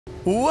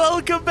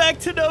Welcome back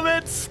to No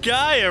Man's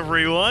Sky,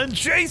 everyone.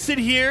 Jason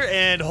here,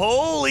 and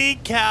holy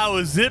cow,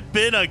 has it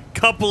been a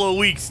couple of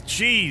weeks.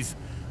 Jeez.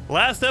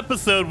 Last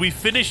episode, we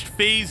finished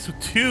Phase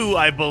 2,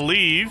 I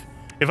believe.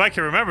 If I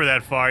can remember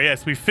that far.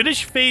 Yes, we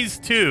finished Phase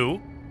 2.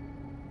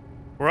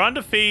 We're on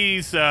to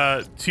Phase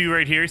 2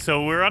 right here,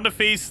 so we're on to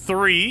Phase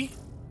 3.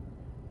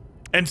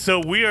 And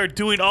so we are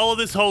doing all of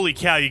this. Holy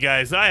cow, you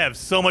guys. I have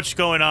so much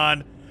going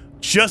on.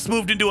 Just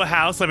moved into a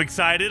house. I'm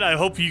excited. I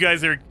hope you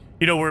guys are,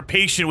 were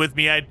patient with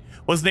me. I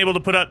wasn't able to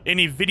put out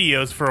any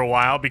videos for a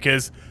while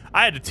because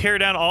I had to tear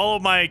down all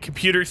of my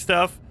computer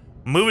stuff,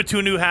 move it to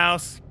a new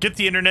house, get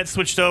the internet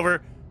switched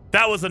over.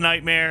 That was a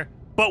nightmare,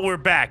 but we're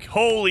back.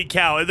 Holy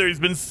cow,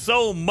 there's been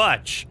so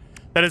much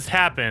that has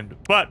happened.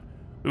 But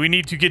we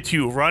need to get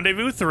to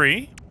Rendezvous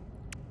 3.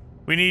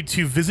 We need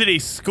to visit a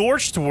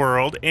scorched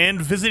world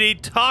and visit a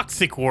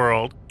toxic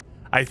world.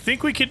 I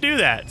think we could do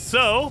that.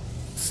 So,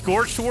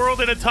 scorched world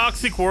and a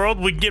toxic world,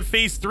 we can get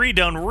Phase 3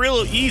 done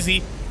real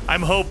easy,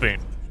 I'm hoping.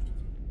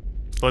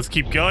 Let's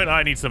keep going. Oh,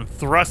 I need some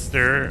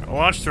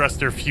launch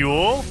thruster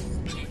fuel.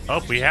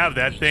 Oh, we have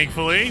that,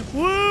 thankfully.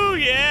 Woo,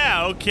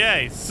 yeah,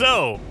 okay.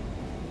 So,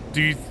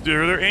 are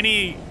there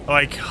any,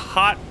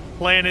 hot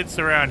planets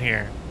around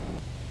here?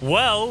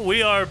 Well,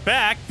 we are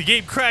back. The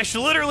game crashed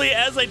literally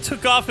as I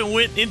took off and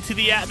went into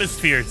the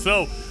atmosphere.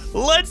 So,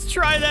 let's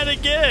try that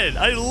again.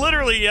 I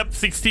literally,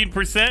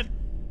 16%.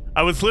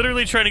 I was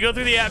literally trying to go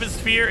through the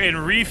atmosphere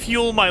and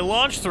refuel my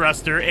launch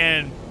thruster,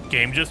 and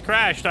game just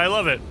crashed. I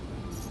love it.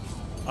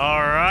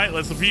 All right,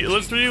 let's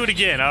do it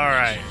again. All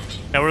right.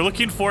 Now we're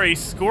looking for a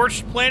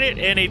scorched planet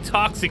and a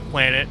toxic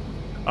planet.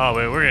 Oh,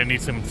 wait, we're gonna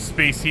need some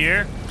space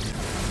here.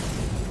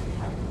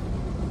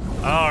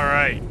 All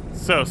right,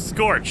 so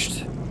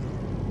scorched.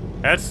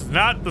 That's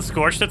not the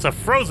scorched, that's a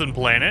frozen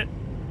planet.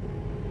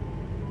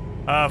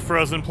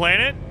 Frozen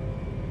planet.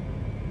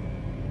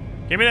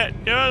 Give me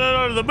that.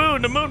 No, the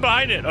moon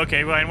behind it.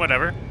 Okay, fine,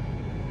 whatever.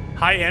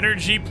 High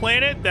energy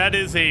planet, that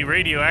is a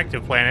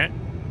radioactive planet.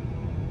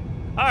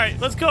 All right,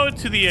 let's go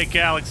to the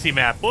galaxy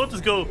map. We'll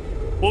just go,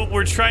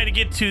 we're trying to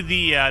get to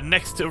the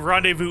next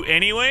rendezvous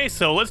anyway,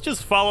 so let's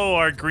just follow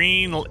our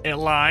green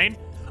line.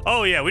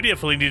 Oh yeah, we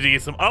definitely need to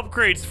get some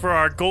upgrades for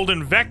our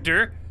golden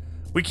vector.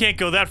 We can't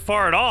go that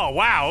far at all.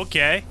 Wow,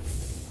 okay.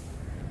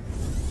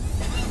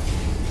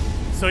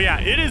 So yeah,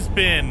 it has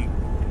been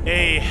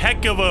a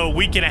heck of a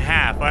week and a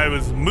half. I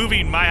was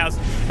moving my house,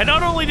 and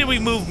not only did we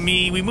move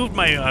me, we moved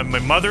my my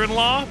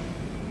mother-in-law.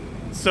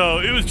 So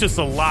it was just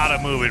a lot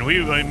of moving.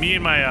 Me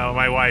and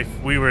my wife,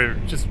 we were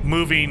just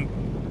moving.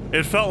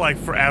 It felt like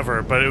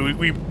forever, but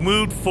we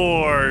moved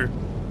for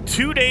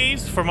 2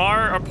 days from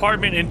our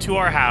apartment into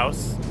our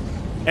house,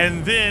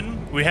 and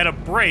then we had a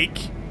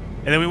break.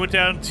 And then we went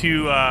down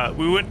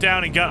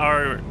and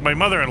got my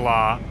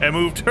mother-in-law and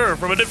moved her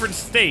from a different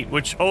state,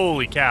 which,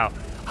 holy cow.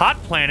 Hot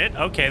planet,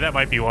 okay, that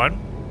might be one.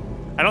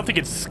 I don't think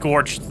it's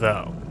scorched,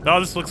 though. Oh,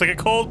 this looks like a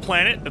cold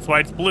planet, that's why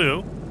it's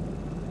blue.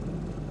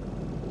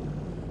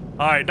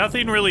 Alright,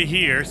 nothing really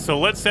here, so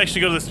let's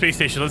actually go to the space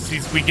station. Let's see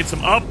if we can get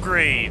some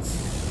upgrades.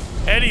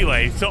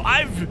 Anyway, so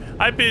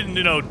I've been,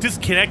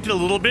 disconnected a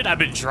little bit. I've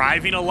been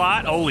driving a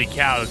lot. Holy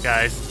cow,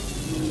 guys.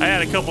 I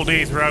had a couple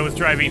days where I was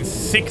driving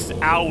 6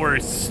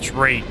 hours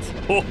straight.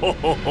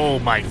 Oh,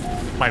 my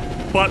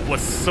butt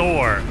was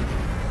sore.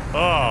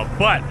 Oh,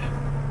 but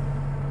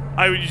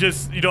I was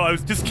just, I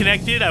was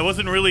disconnected. I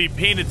wasn't really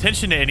paying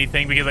attention to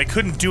anything because I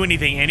couldn't do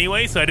anything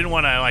anyway, so I didn't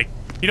want to,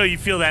 you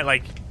feel that,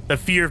 the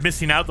fear of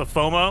missing out, the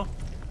FOMO.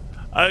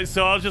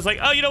 So I was just like,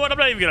 oh, you know what? I'm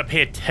not even going to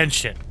pay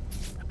attention.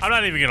 I'm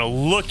not even going to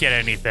look at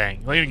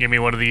anything. Let me give me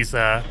one of these. Oh,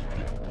 yeah,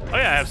 I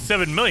have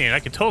 7 million. I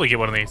could totally get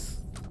one of these.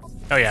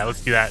 Oh, yeah,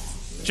 let's do that.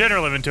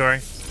 General inventory.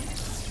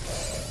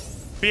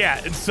 But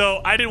yeah, and so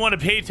I didn't want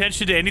to pay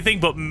attention to anything,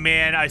 but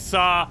man, I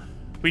saw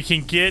we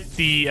can get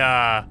the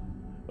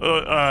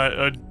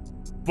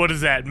what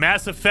is that?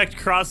 Mass Effect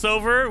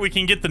crossover. We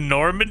can get the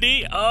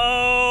Normandy.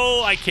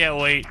 Oh, I can't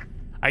wait.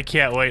 I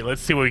can't wait.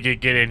 Let's see what we can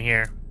get in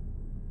here.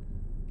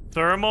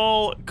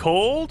 Thermal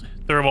cold,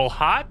 thermal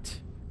hot,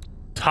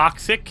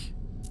 toxic,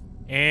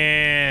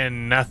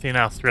 and nothing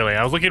else really.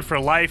 I was looking for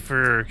life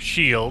or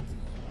shield.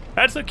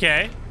 That's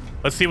okay.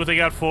 Let's see what they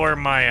got for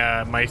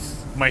my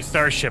my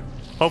starship.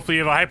 Hopefully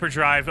you have a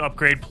hyperdrive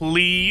upgrade,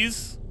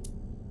 please.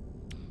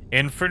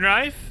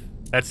 Infraknife?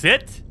 That's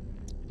it?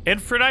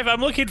 Infraknife?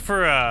 I'm looking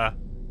for a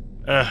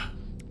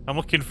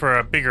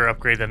bigger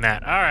upgrade than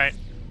that. Alright.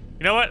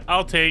 You know what?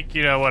 I'll take,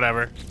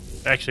 whatever.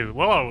 Actually,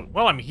 while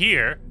I'm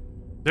here,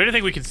 is there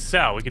anything we can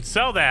sell? We can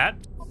sell that.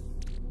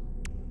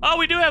 Oh,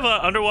 we do have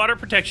an underwater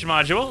protection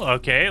module.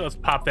 Okay, let's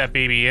pop that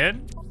baby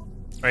in.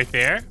 Right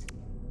there.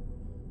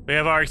 We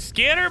have our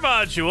scanner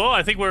module.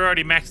 I think we're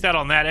already maxed out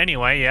on that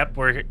anyway. Yep,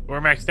 we're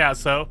maxed out,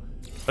 so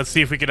let's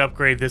see if we can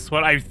upgrade this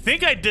one. I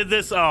think I did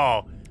this.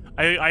 Oh,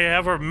 I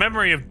have a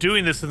memory of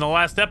doing this in the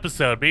last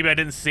episode. Maybe I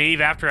didn't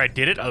save after I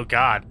did it. Oh,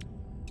 God.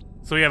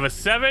 So we have a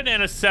 7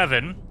 and a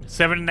 7.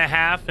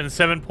 7.5 and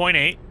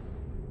 7.8.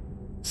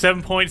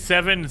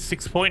 7.7 and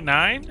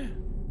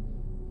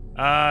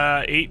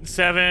 6.9. 8 and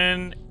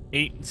 7.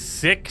 8 and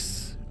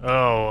 6.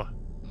 Oh.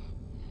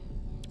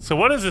 So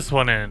what is this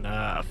one in?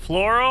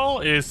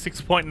 Floral is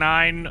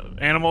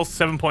 6.9, animal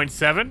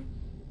 7.7.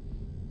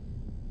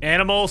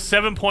 Animal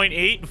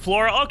 7.8,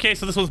 floral. Okay,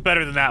 so this one's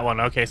better than that one.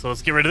 Okay, so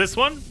let's get rid of this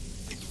one.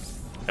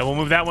 And we'll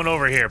move that one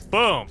over here.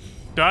 Boom.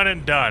 Done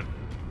and done.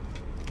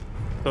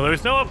 So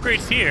there's no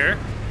upgrades here.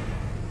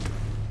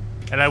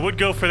 And I would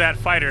go for that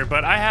fighter,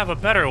 but I have a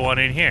better one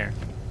in here.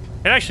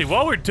 And actually,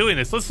 while we're doing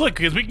this, let's look,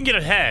 because we can get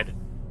ahead.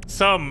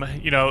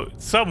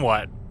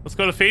 Somewhat. Let's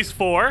go to phase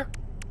 4.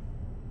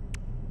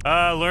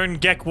 Learn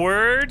Gek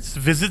words.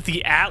 Visit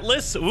the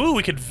Atlas. Ooh,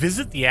 we could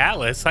visit the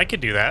Atlas. I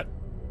could do that.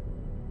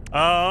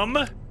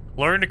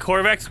 Learn the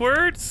Korvax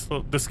words.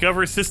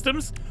 Discover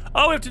systems.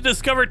 Oh, we have to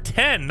discover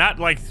 10, not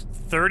like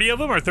 30 of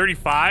them or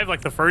 35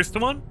 like the first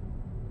one.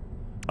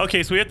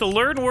 Okay, so we have to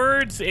learn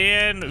words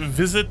and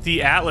visit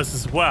the Atlas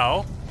as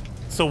well.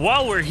 So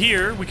while we're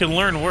here, we can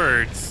learn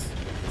words.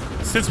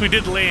 Since we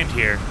did land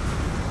here.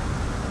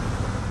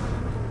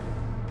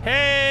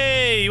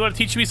 Hey, you want to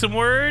teach me some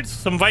words?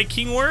 Some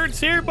Viking words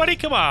here, buddy?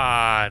 Come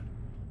on.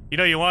 You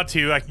know you want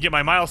to. I can get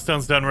my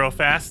milestones done real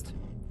fast.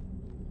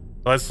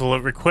 Let's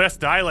request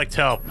dialect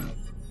help.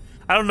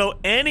 I don't know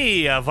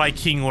any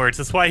Viking words.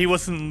 That's why he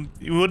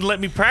wouldn't let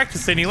me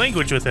practice any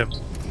language with him.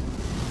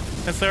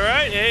 That's all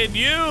right. And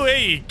you,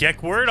 hey,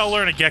 Gek word. I'll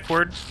learn a Gek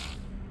word.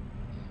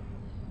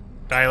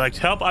 Dialect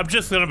help. I'm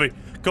just gonna be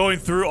going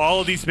through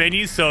all of these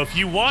menus. So if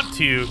you want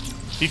to,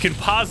 you can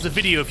pause the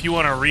video if you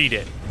want to read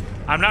it.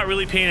 I'm not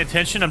really paying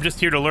attention. I'm just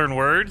here to learn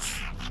words.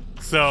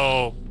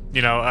 So,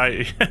 you know,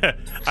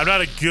 I'm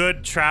not a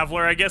good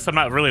traveler, I guess. I'm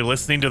not really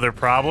listening to their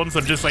problems.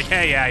 I'm just like,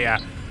 hey, yeah.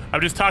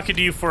 I'm just talking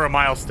to you for a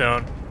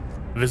milestone.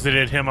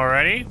 Visited him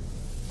already?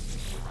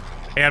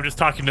 Hey, I'm just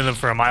talking to them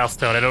for a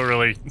milestone. I don't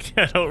really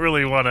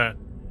want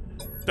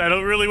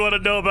to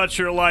know about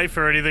your life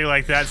or anything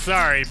like that.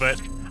 Sorry,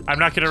 but I'm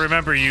not going to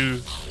remember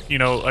you, you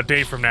know, a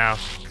day from now.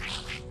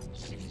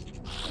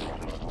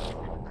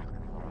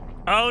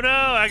 Oh no,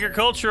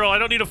 agricultural. I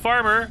don't need a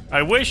farmer.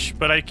 I wish,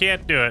 but I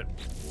can't do it.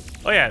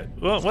 Oh yeah,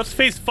 well, what's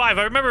phase 5?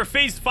 I remember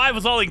phase 5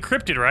 was all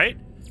encrypted, right?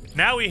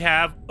 Now we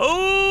have,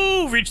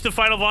 oh, reach the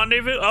final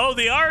rendezvous. Oh,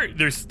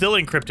 they're still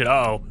encrypted.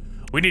 Uh-oh,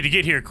 we need to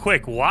get here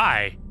quick.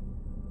 Why?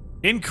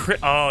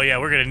 Oh yeah,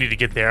 we're gonna need to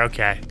get there,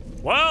 okay.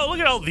 Whoa, look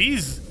at all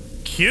these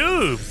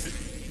cubes.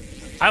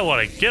 I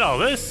wanna get all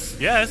this.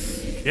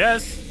 Yes.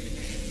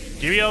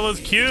 Give me all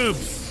those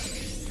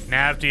cubes.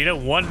 Nav data,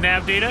 1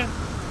 nav data.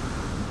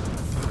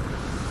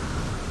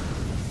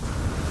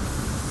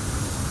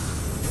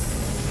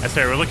 That's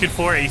right, we're looking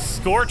for a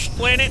scorched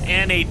planet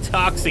and a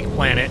toxic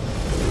planet.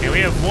 And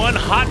we have 1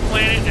 hot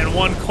planet and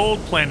 1 cold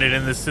planet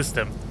in this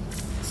system.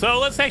 So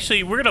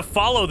we're gonna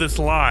follow this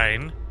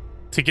line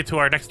to get to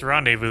our next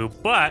rendezvous,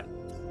 but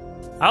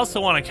I also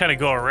want to kind of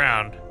go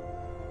around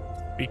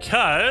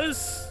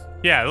because,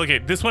 yeah, look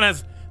at this one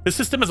the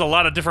system has a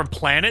lot of different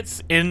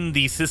planets in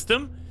the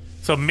system.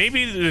 So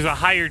maybe there's a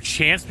higher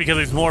chance because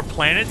there's more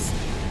planets.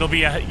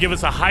 Give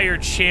us a higher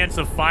chance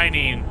of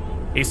finding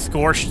a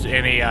scorched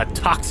and a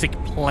toxic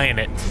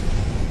planet.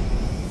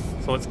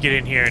 So let's get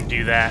in here and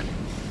do that.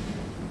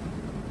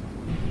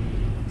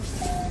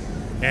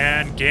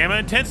 And gamma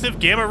intensive,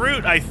 gamma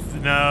root.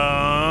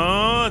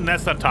 No, and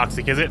that's not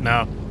toxic, is it?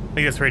 No, I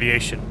think that's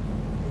radiation.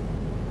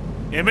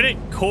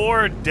 Imminent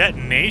core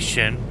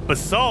detonation.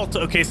 Basalt.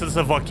 Okay, so this is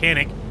a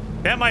volcanic.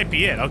 That might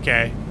be it.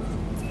 Okay,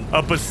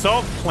 a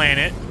basalt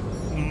planet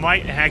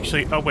might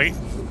actually. Oh wait.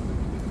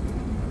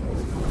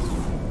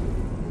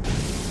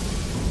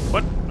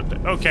 What?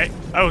 Okay,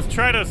 I was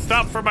trying to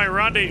stop for my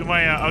rendezvous.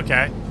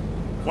 Okay.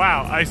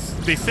 Wow.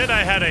 They said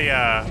I had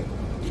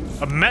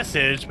a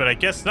message, but I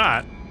guess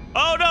not.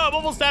 Oh no, I'm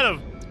almost out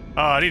of.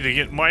 Oh, I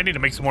need to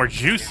make some more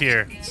juice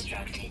here.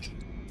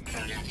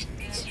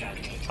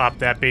 Pop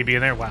that baby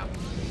in there. Wow.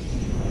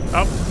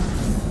 Oh.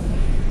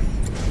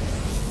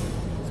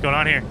 What's going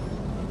on here?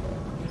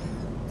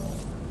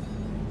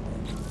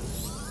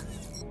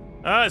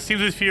 It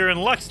seems as if you're in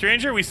luck,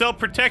 stranger. We sell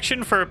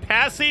protection for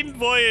passing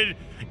voyage.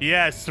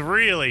 Yes,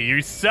 really.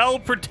 You sell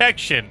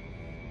protection.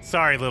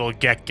 Sorry, little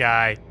Gek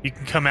guy. You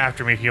can come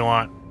after me if you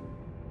want.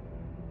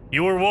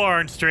 You were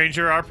warned,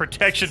 stranger. Our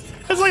protection.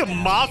 That's like a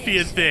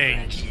mafia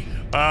thing.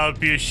 It'd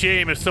be a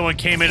shame if someone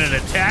came in and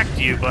attacked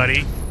you,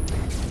 buddy.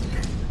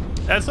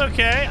 That's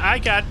okay. I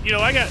got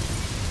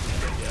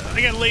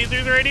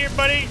lasers right here,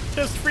 buddy.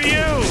 Just for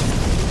you.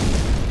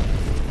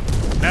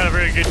 Not a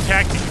very good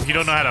tactic if you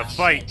don't know how to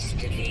fight.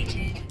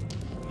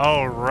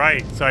 All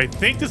right. So I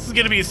think this is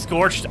gonna be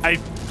scorched.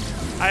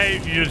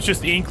 It's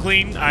just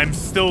inkling. I'm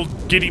still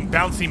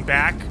bouncing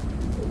back,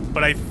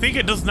 but I think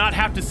it does not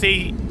have to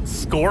say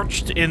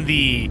scorched in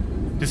the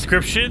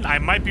description. I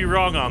might be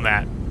wrong on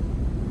that.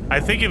 I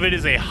think if it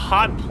is a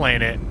hot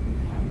planet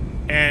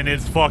and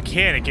it's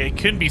volcanic, it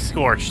could be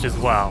scorched as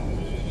well.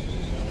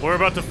 We're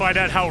about to find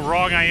out how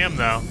wrong I am,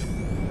 though.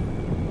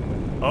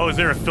 Oh, is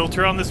there a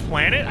filter on this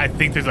planet? I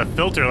think there's a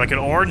filter, like an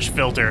orange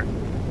filter.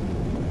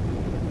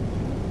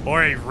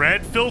 Or a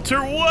red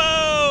filter.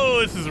 Whoa,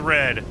 this is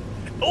red.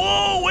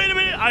 Oh, wait a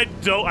minute.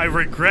 I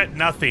regret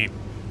nothing.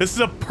 This is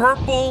a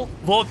purple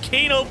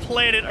volcano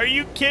planet. Are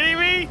you kidding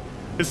me?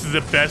 This is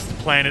the best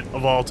planet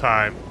of all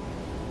time.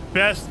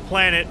 Best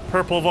planet,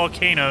 purple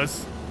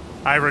volcanoes.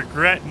 I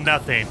regret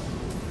nothing.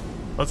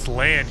 Let's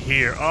land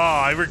here. Oh,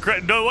 I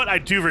regret... You know what? I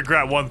do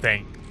regret one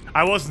thing.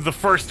 I wasn't the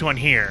first one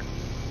here.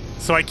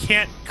 So I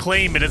can't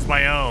claim it as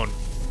my own.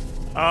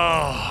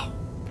 Oh.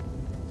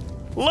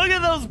 Look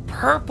at those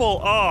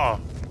purple... Oh.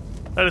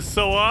 That is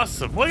so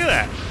awesome. Look at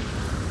that.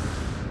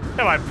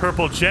 Got my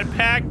purple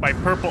jetpack, my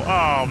purple...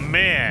 Oh,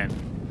 man.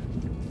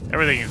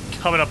 Everything is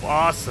coming up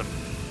awesome.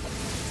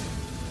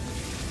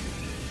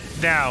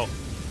 Now,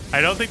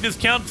 I don't think this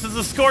counts as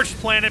a scorched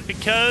planet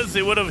because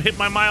it would have hit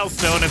my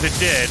milestone if it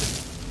did.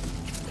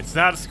 It's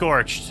not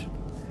scorched.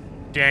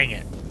 Dang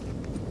it.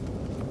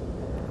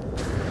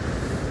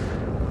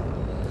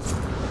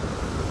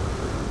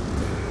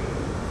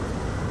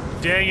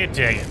 Dang it,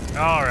 dang it.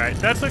 Alright,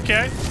 that's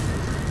okay.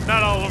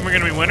 Not all of them are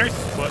going to be winners,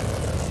 but...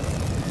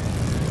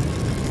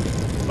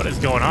 What is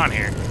going on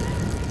here?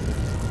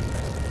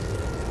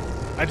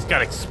 I just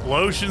got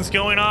explosions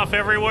going off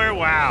everywhere?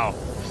 Wow.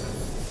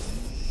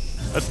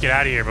 Let's get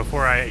out of here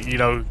before I, you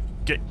know,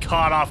 get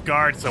caught off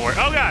guard somewhere.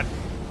 Oh, God!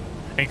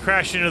 And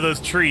crash into those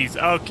trees.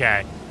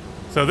 Okay.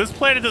 So this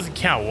planet doesn't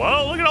count.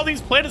 Whoa, look at all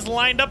these planets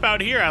lined up out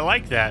here. I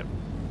like that.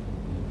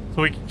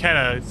 So we can kind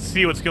of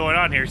see what's going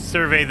on here.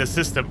 Survey the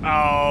system.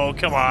 Oh,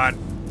 come on.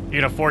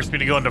 You're going to force me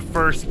to go into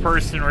first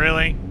person,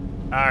 really?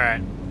 All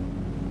right.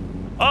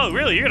 Oh,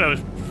 really? You're going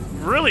to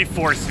really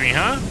force me,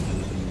 huh?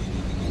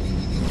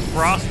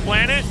 Frost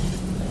planet?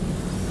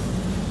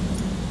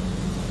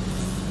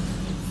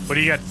 What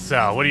do you got to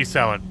sell? What are you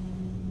selling?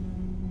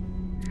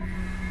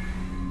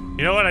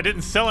 You know what? I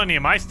didn't sell any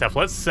of my stuff.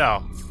 Let's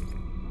sell.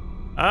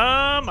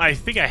 I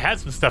think I had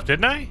some stuff,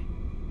 didn't I?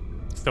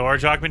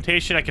 Storage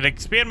augmentation. I can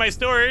expand my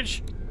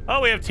storage. Oh,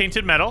 we have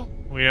tainted metal.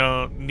 We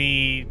don't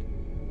need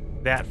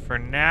that for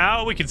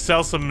now. We can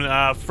sell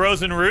some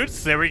frozen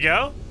roots. There we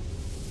go.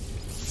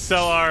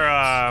 Sell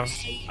our...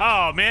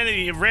 Oh, man,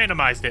 it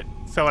randomized it.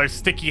 Sell our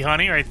sticky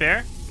honey right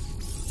there.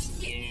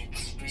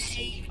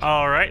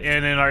 All right,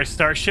 and in our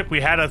starship,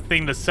 we had a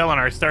thing to sell on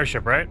our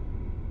starship, right?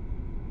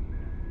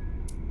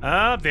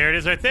 There it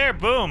is right there.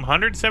 Boom,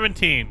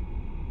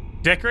 117.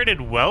 Decorated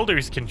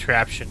welder's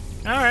contraption.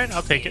 All right,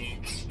 I'll take it.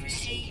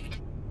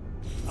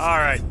 All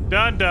right,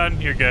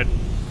 done. You're good.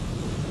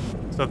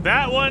 So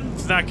that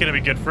one's not going to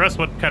be good for us.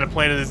 What kind of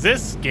planet is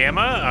this?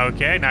 Gamma.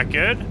 Okay, not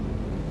good.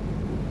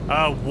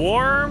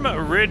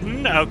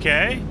 Worm-ridden.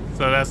 Okay,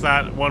 so that's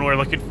not one we're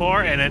looking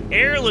for. And an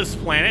airless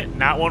planet,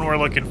 not one we're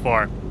looking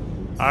for.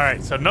 All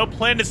right, so no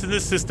planets in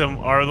this system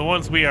are the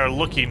ones we are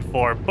looking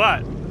for,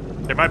 but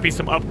there might be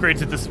some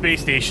upgrades at the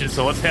space station,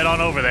 so let's head on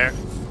over there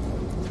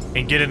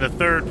and get into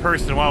third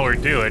person while we're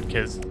doing it,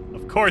 because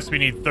of course we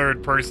need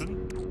third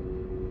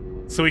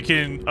person. So we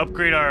can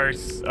upgrade our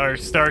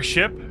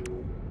starship.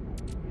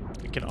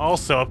 We can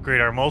also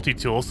upgrade our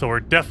multi-tool, so we're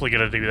definitely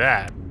going to do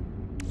that.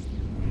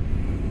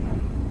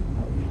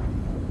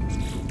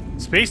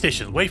 Space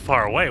station's way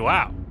far away,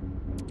 wow.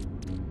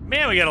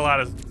 Man, we got a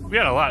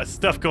lot of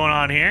stuff going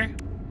on here.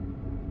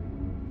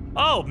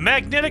 Oh,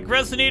 magnetic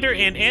resonator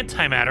and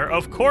antimatter.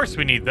 Of course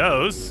we need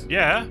those.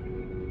 Yeah.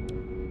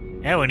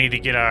 And we need to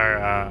get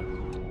our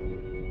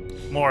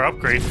more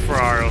upgrades for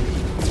our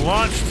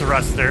launch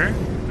thruster.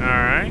 All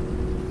right.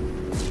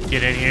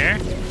 Get in here.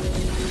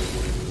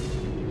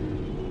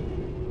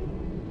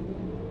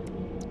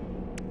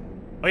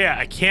 Oh yeah,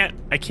 I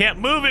can't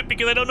move it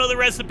because I don't know the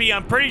recipe.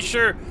 I'm pretty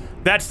sure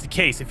that's the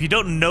case. If you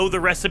don't know the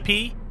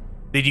recipe,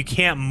 then you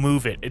can't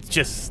move it. It's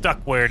just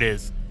stuck where it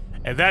is.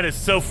 And that is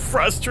so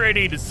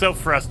frustrating. It's so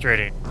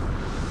frustrating.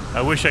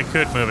 I wish I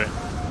could move it.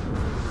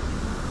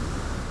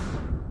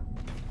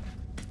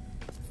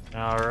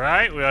 All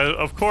right. Well,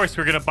 of course,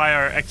 we're going to buy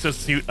our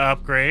exosuit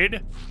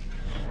upgrade.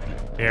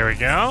 There we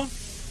go.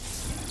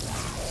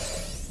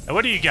 And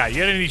what do you got? You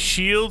got any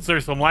shields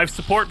or some life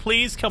support,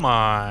 please? Come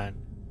on.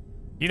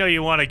 You know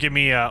you want to give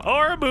me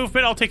or a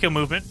movement. I'll take a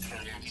movement.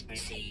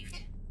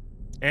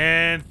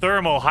 And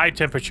thermal, high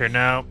temperature.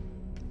 No.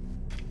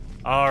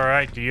 All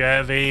right. Do you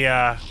have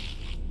a...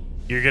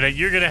 You're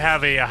gonna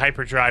have a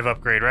hyperdrive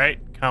upgrade, right?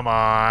 Come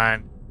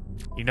on.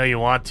 You know you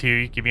want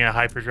to. Give me a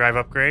hyperdrive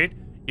upgrade.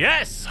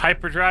 Yes!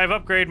 Hyperdrive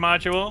upgrade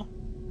module.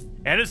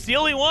 And it's the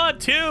only one,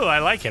 too. I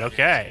like it.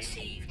 Okay.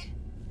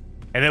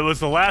 And it was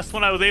the last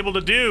one I was able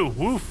to do.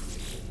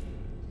 Woof.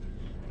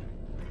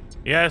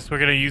 Yes, we're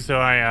gonna use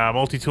my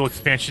multi-tool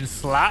expansion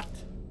slot.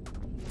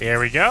 There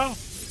we go.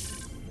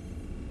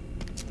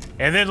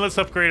 And then let's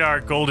upgrade our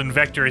golden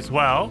vector as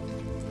well.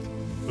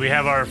 We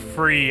have our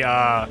free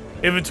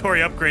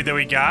inventory upgrade that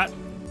we got.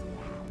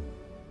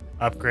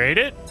 Upgrade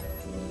it.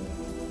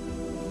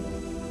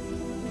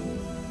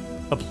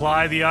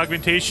 Apply the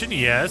augmentation,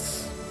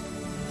 yes.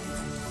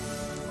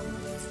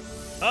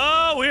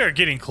 Oh, we are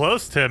getting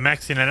close to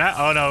maxing it out.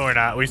 Oh no, we're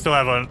not. We still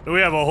have a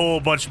whole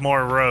bunch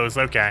more rows.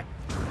 Okay.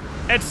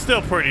 It's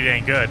still pretty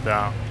dang good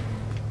though.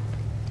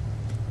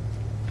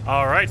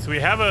 All right, so we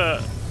have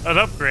an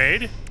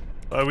upgrade.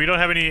 We don't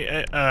have any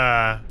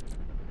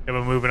have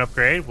a movement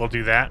upgrade. We'll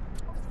do that.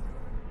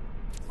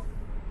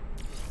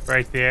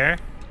 right there.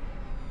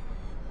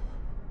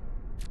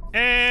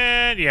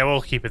 And yeah,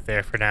 we'll keep it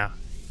there for now.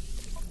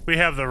 We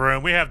have the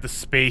room, we have the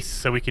space,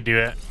 so we can do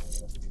it.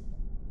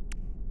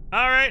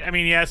 Alright, I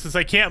mean, yeah, since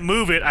I can't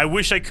move it, I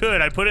wish I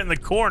could. I'd put it in the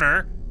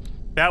corner.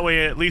 That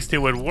way, at least it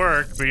would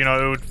work, but, you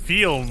know, it would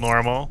feel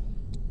normal.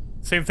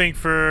 Same thing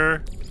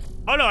for...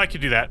 Oh, no, I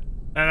could do that.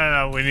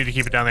 No, we need to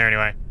keep it down there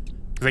anyway.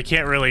 Because I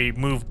can't really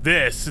move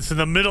this. It's in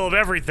the middle of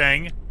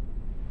everything.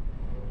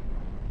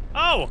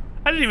 Oh,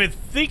 I didn't even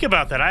think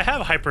about that. I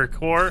have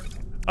hypercore.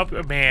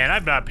 Oh, man,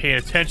 I'm not paying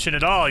attention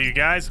at all, you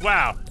guys.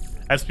 Wow.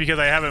 That's because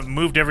I haven't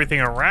moved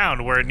everything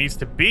around where it needs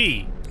to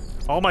be.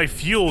 All my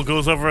fuel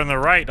goes over on the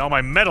right. All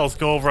my metals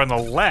go over on the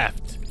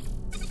left.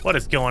 What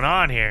is going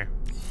on here?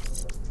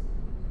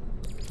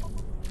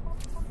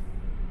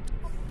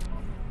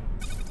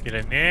 Get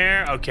in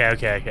there.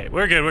 Okay.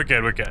 We're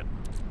good.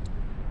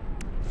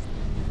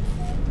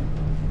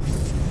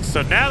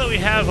 So now that we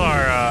have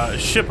our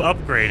ship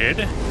upgraded,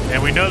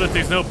 and we know that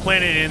there's no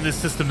planet in this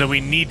system that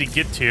we need to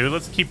get to,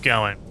 let's keep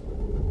going.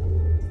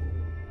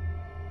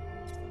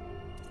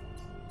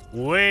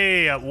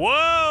 Way up.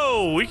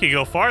 Whoa! We can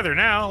go farther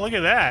now. Look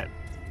at that.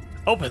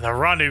 Oh, but the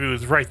rendezvous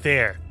is right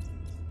there.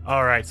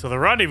 Alright, so the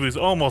rendezvous is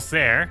almost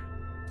there.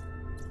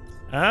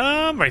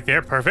 Right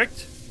there.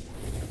 Perfect.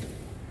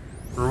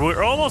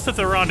 We're almost at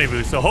the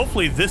rendezvous, so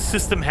hopefully this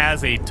system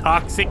has a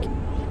toxic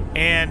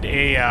and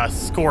a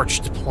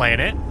scorched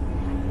planet.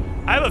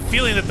 I have a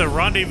feeling that the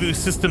rendezvous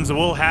systems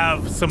will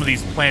have some of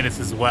these planets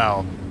as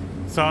well,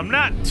 so I'm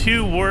not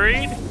too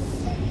worried.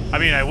 I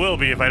mean, I will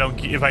be if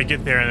I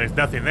get there and there's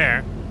nothing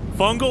there.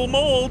 Fungal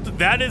mold,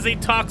 that is a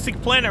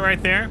toxic planet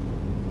right there.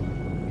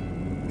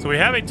 So we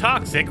have a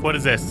toxic. What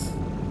is this?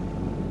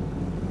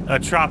 A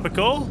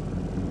tropical,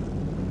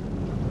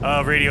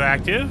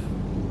 radioactive.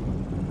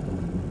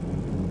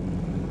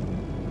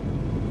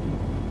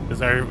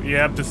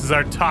 This is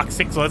our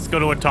toxic, so let's go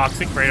to a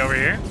toxic right over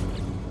here.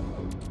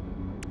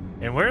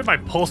 And where is my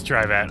pulse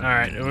drive at?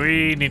 Alright,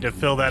 we need to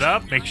fill that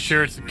up, make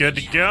sure it's good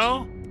to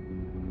go.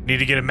 Need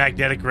to get a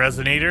magnetic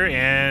resonator,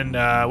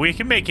 and we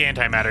can make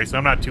antimatter, so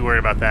I'm not too worried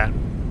about that.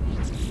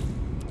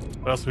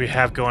 What else do we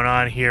have going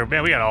on here?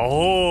 Man, we got a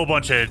whole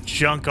bunch of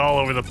junk all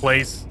over the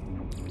place.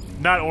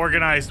 Not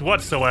organized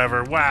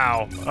whatsoever.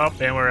 Wow. Oh,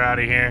 and we're out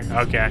of here.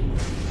 Okay.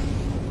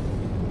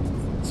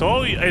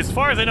 So as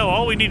far as I know,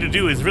 all we need to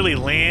do is really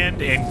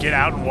land and get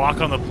out and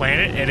walk on the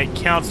planet, and it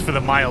counts for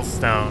the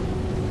milestone.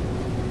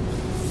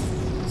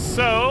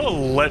 So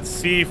let's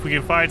see if we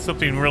can find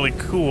something really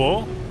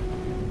cool.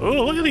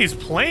 Oh, look at these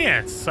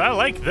plants. I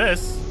like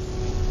this.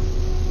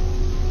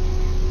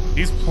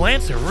 These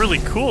plants are really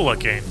cool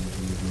looking.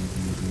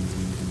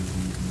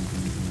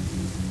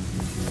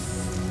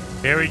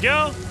 There we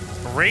go.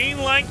 Rain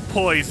like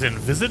poison.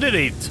 Visited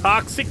a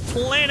toxic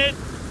planet.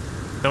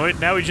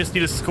 Now we just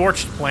need a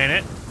scorched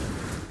planet.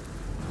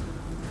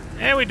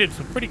 And we did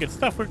some pretty good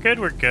stuff. We're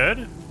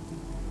good.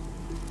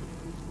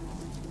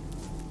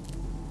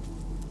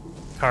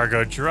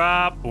 Cargo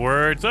drop,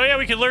 words. Oh yeah,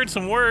 we can learn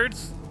some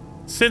words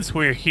since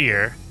we're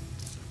here.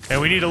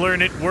 And we need to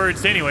learn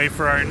words anyway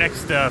for our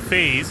next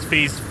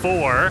phase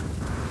 4.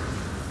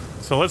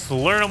 So let's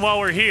learn them while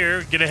we're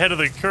here. Get ahead of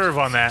the curve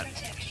on that.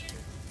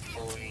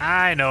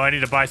 I know, I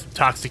need to buy some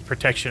toxic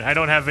protection. I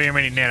don't have very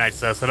many nanites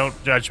though, so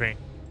don't judge me.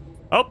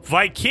 Oh,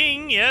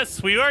 Viking,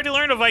 yes. We already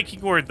learned a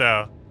Viking word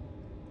though.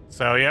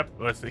 So, yep,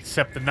 let's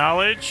accept the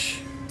knowledge.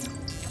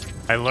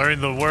 I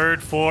learned the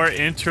word for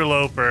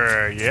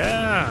interloper.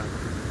 Yeah.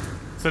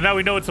 So now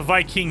we know it's a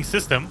Viking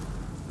system.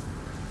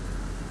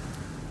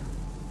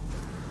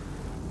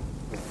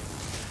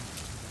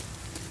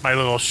 My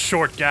little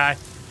short guy.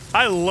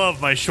 I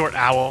love my short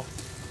owl.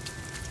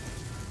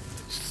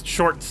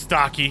 Short and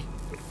stocky.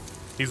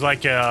 He's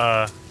like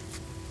a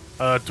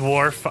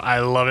dwarf. I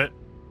love it.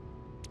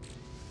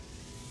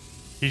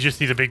 He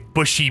just needs a big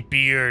bushy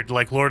beard,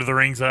 like Lord of the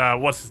Rings.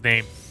 What's his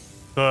name?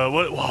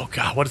 Oh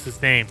God, what is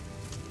his name?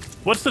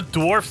 What's the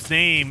dwarf's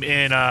name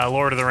in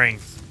Lord of the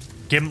Rings?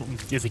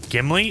 Is it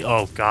Gimli?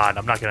 Oh God,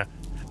 I'm not gonna.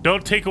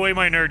 Don't take away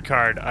my nerd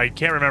card. I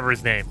can't remember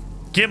his name.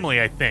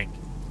 Gimli, I think.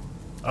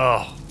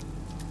 Oh,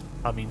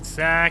 humming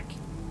sack.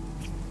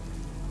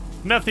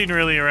 Nothing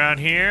really around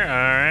here. All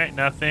right,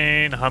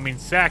 nothing. Humming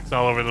sacks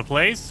all over the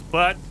place,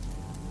 but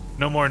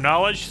no more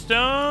knowledge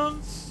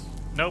stones.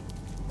 Nope.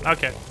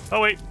 Okay.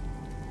 Oh wait.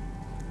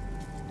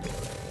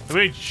 Did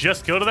we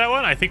just go to that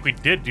one? I think we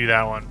did do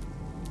that one.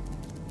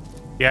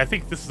 Yeah, I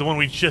think this is the one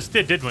we just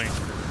did, didn't we?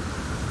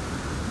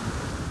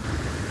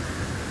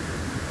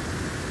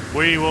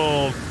 We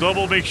will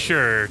double make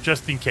sure,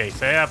 just in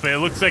case. Yeah, but it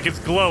looks like it's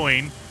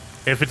glowing.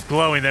 If it's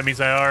glowing, that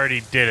means I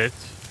already did it.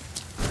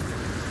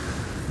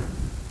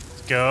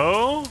 Let's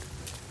go.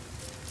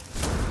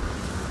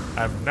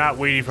 I'm not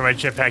waiting for my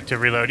jetpack to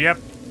reload. Yep.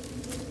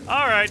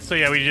 Alright, so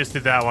yeah, we just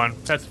did that one.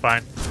 That's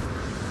fine.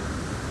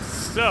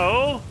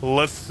 So,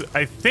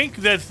 I think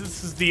that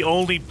this is the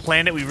only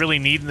planet we really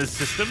need in this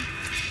system.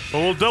 But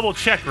we'll double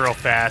check real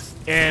fast,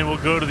 and we'll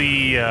go to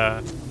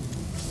the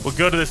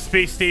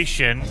space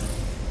station,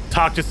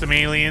 talk to some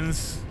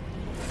aliens,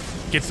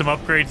 get some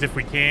upgrades if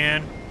we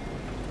can.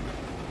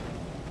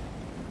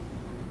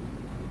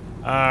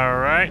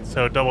 Alright,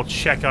 so double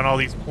check on all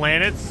these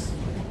planets.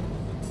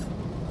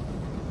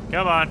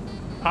 Come on.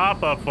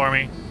 Pop up for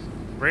me.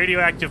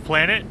 Radioactive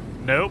planet?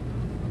 Nope.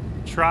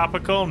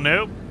 Tropical?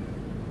 Nope.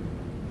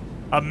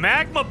 A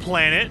magma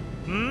planet?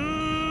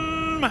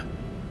 Does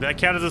that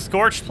count as a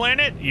scorched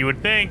planet? You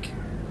would think.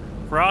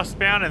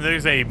 Frostbound, and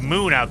there's a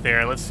moon out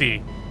there. Let's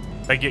see.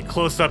 If I get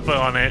close up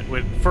on it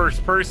with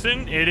first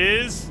person, it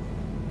is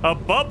a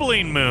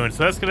bubbling moon.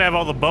 So that's going to have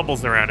all the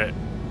bubbles around it.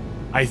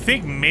 I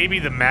think maybe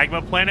the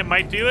magma planet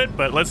might do it,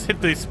 but let's hit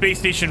the space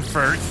station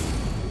first.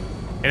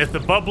 And if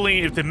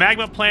the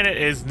magma planet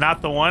is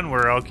not the one,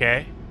 we're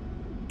okay.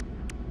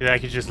 Then I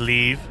could just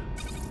leave.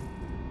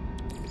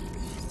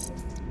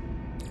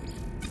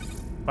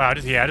 Wow, I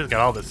just got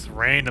all this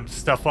random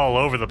stuff all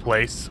over the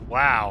place.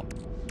 Wow.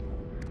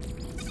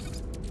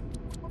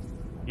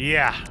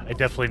 Yeah, I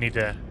definitely need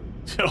to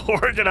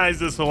organize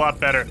this a lot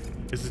better.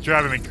 This is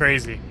driving me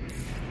crazy.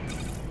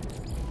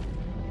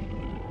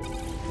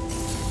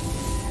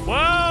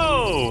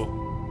 Whoa!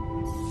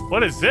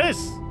 What is this?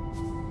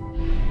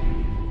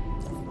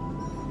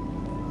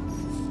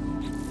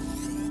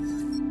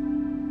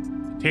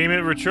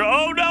 Containment retro.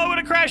 Oh no, I'm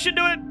gonna crash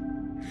into it!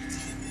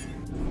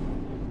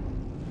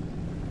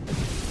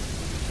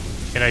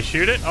 Can I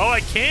shoot it? Oh, I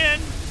can!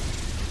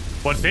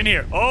 What's in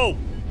here? Oh!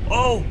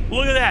 Oh,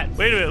 look at that!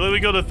 Wait a minute, let me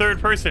go to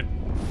third person.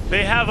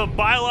 They have a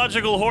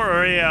biological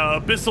horror,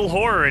 abyssal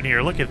horror in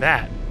here. Look at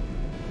that.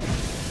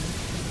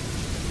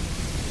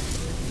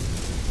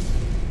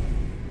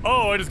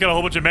 Oh, I just got a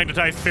whole bunch of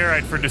magnetized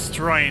ferrite for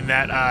destroying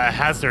that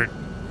hazard.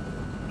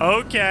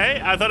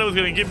 Okay, I thought it was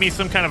going to give me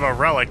some kind of a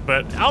relic,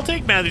 but I'll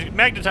take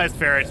magnetized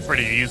ferrite. It's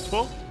pretty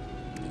useful.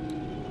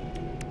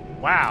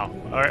 Wow.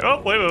 All right.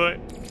 Oh, wait.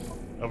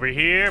 Over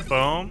here,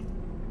 boom.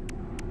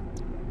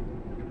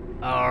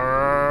 All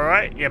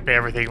right. Yep,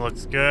 everything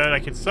looks good. I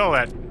can sell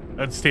that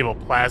unstable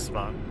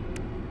plasma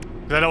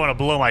because I don't want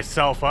to blow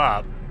myself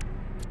up.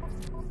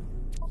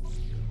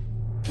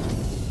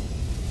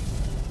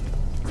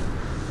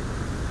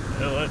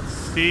 Let's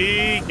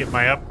see. Get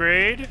my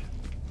upgrade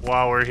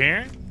while we're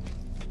here.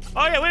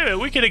 Oh yeah, wait a minute.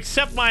 We can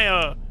accept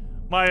my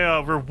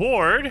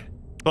reward.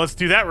 Let's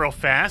do that real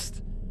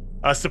fast.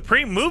 A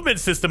Supreme Movement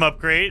System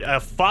upgrade, a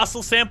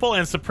Fossil Sample,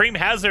 and Supreme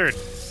Hazard.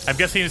 I'm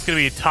guessing it's going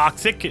to be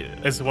toxic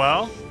as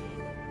well.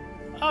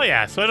 Oh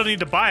yeah, so I don't need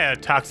to buy a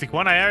toxic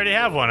one. I already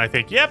have one, I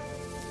think. Yep.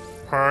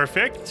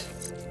 Perfect.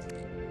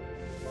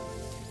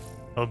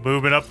 A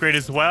movement upgrade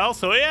as well.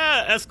 So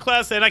yeah,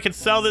 S-Class, and I can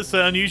sell this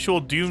unusual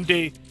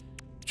Doomsday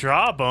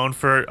Jawbone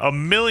for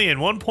 $1 million.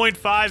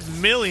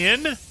 1.5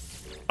 million.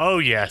 Oh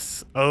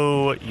yes.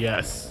 Oh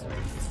yes.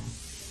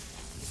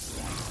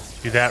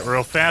 Do that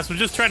real fast. I'm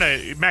just trying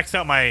to max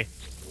out my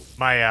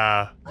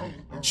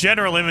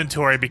general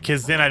inventory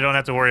because then I don't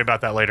have to worry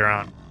about that later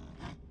on.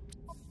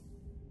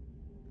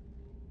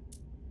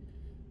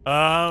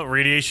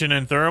 Radiation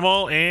and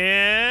thermal,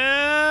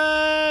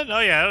 and oh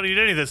yeah, I don't need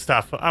any of this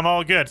stuff. I'm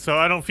all good, so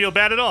I don't feel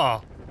bad at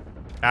all.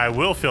 I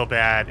will feel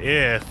bad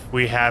if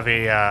we have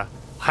a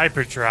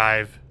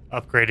hyperdrive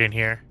upgrade in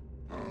here.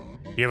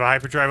 You have a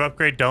hyperdrive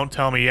upgrade? Don't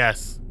tell me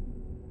yes.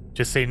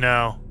 Just say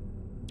no.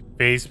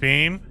 Phase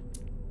beam.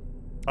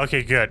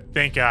 Okay, good.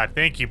 Thank God.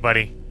 Thank you,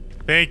 buddy.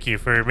 Thank you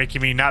for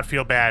making me not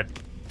feel bad.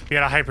 If you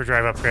had a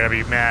hyperdrive upgrade, I'd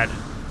be mad.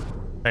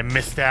 I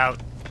missed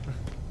out.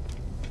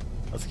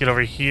 Let's get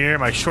over here.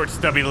 My short,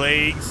 stubby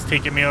legs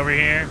taking me over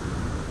here.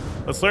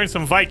 Let's learn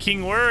some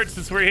Viking words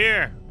since we're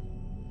here.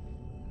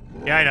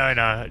 Yeah, I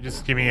know.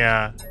 Just give me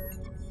a...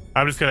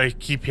 I'm just gonna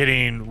keep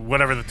hitting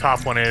whatever the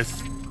top one is.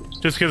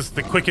 Just because it's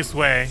the quickest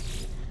way.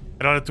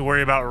 I don't have to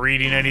worry about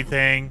reading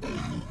anything.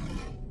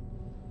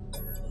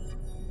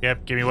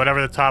 Yep, give me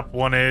whatever the top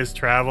one is.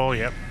 Travel,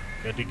 yep.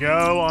 Good to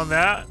go on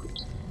that.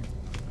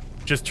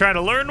 Just trying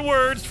to learn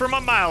words for my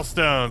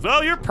milestones.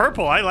 Oh, you're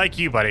purple. I like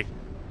you, buddy.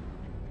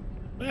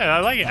 Yeah, I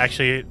like it.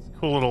 Actually, it's a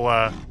cool little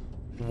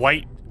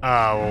white,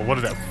 what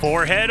is that,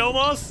 forehead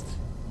almost?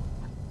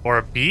 Or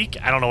a beak?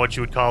 I don't know what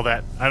you would call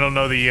that. I don't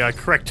know the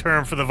correct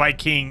term for the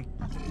Viking.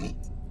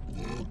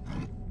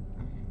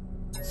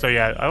 So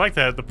yeah, I like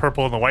the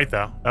purple and the white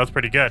though. That was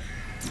pretty good.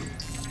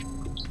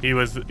 He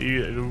was a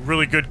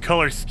really good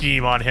color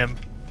scheme on him.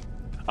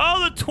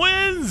 Oh, the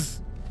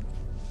twins!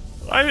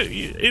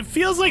 It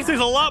feels like there's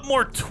a lot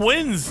more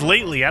twins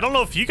lately. I don't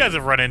know if you guys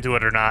have run into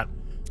it or not,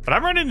 but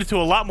I'm running into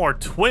a lot more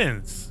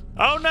twins.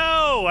 Oh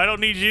no, I don't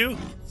need you.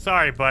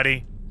 Sorry,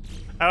 buddy.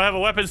 I don't have a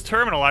weapons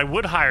terminal. I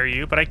would hire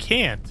you, but I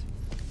can't.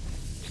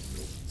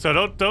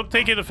 So don't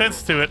take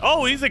offense to it.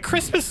 Oh, he's a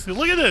Christmas.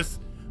 Look at this.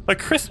 A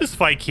Christmas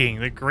Viking.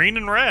 The green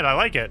and red. I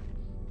like it.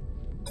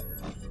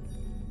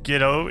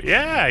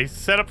 Yeah, he's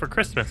set up for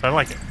Christmas. I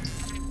like it.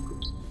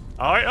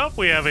 All right,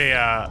 we have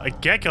a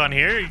Gek on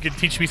here. You can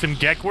teach me some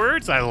Gek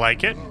words. I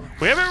like it.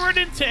 We haven't run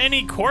into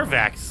any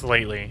Korvax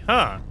lately,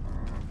 huh?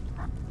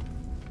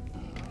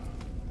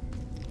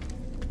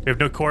 We have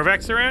no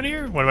Korvax around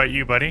here? What about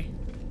you, buddy?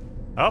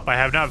 Oh, I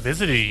have not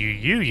visited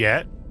you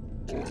yet.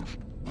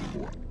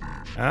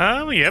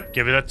 Yep,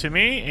 give it up to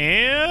me.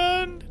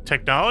 And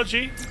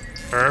technology.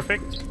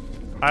 Perfect.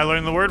 I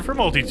learned the word for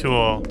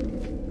multi-tool.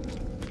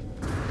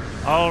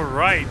 All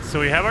right, so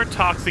we have our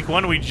toxic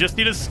one. We just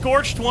need a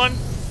scorched one,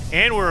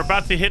 and we're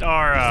about to hit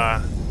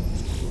our.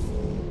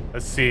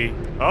 Let's see.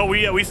 Oh,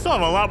 we still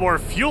have a lot more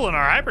fuel in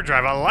our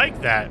hyperdrive. I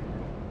like that.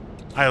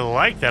 I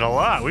like that a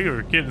lot. We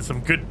were getting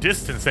some good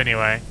distance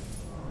anyway.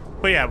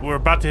 But yeah, we're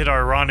about to hit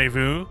our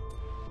rendezvous.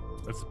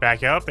 Let's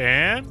back up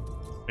and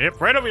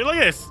yep, right over here. Look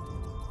at this.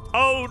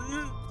 Oh,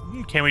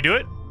 can we do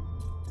it?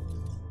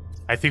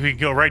 I think we can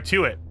go right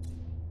to it.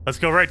 Let's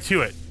go right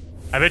to it.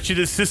 I bet you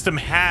this system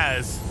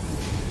has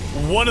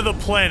one of the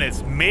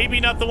planets. Maybe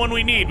not the one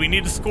we need. We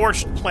need a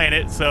scorched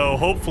planet, so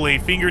hopefully,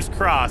 fingers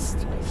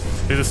crossed,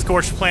 there's a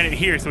scorched planet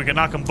here so we can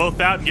knock them both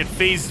out and get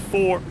phase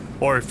 4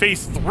 or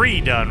phase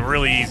 3 done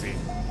really easy.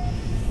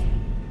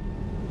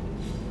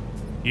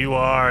 You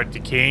are a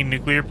decaying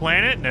nuclear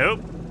planet?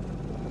 Nope.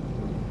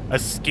 A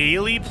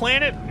scaly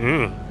planet?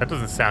 Ooh, that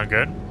doesn't sound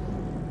good.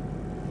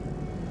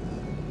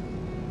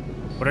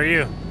 What are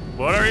you?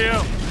 What are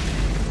you?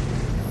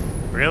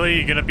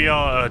 Really? You gonna be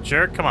all a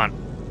jerk? Come on.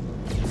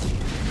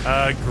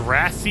 A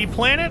grassy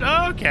planet?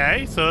 Oh,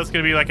 okay, so that's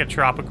gonna be like a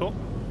tropical.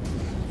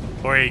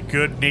 Or a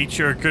good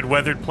nature, good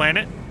weathered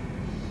planet.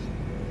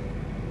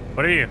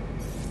 What are you?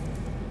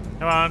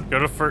 Come on, go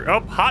to oh,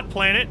 hot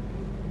planet.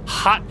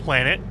 Hot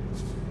planet.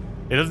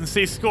 It doesn't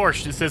say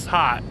scorched, it says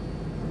hot.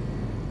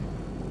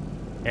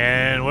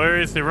 And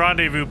where is the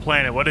rendezvous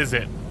planet? What is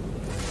it?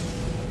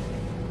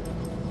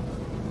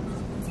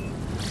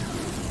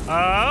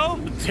 Oh,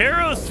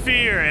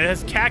 pterosphere. It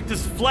has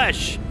cactus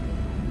flesh.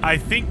 I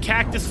think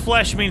cactus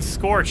flesh means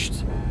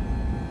scorched.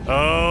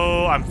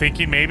 Oh, I'm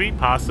thinking maybe,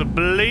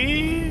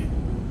 possibly.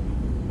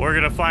 We're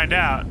gonna find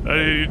out.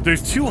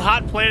 There's 2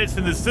 hot planets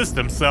in this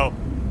system, so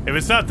if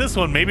it's not this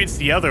one, maybe it's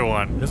the other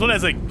one. This one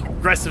has like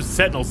aggressive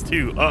sentinels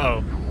too.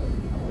 Uh-oh.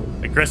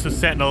 Aggressive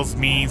sentinels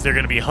means they're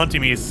gonna be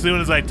hunting me as soon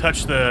as I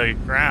touch the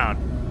ground.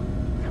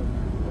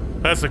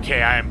 That's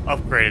okay, I am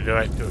upgraded to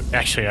it.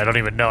 Actually, I don't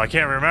even know. I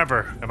can't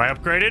remember. Am I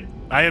upgraded?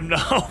 I am no.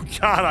 Oh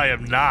god, I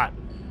am not.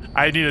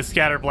 I need a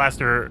scatter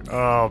blaster.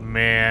 Oh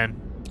man.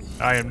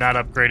 I am not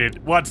upgraded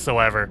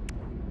whatsoever.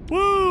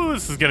 Woo,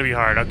 this is gonna be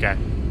hard. Okay.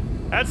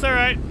 That's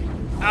alright.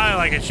 I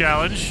like a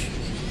challenge.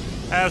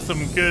 I have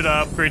some good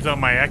upgrades on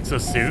my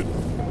exosuit.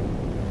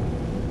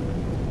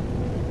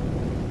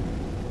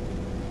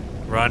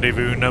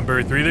 Rendezvous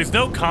number 3. There's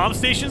no comm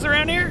stations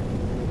around here?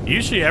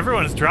 Usually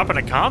everyone's dropping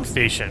a comm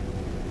station.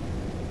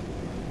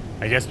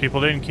 I guess people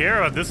didn't care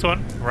about this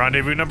one.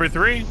 Rendezvous number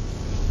 3.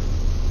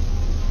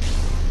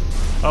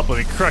 Oh, let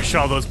me crush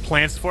all those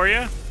plants for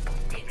you.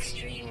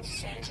 Extreme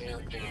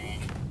sentinel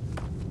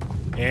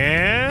bird.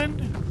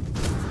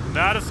 And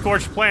not a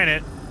scorched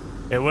planet.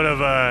 It would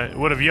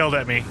have yelled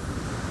at me.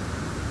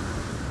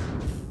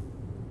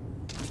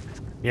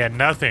 Yeah,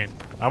 nothing.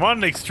 I'm on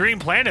an extreme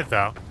planet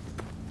though.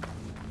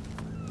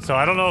 So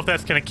I don't know if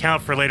that's gonna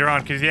count for later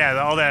on, because yeah,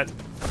 all that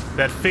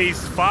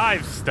phase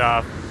 5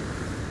 stuff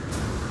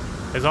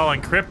is all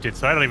encrypted,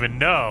 so I don't even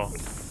know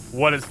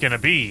what it's gonna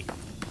be.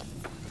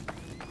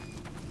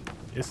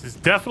 This is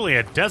definitely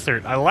a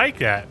desert. I like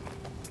that.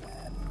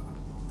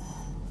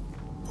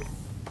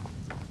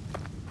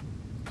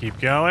 Keep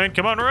going.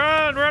 Come on,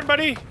 run,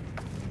 buddy.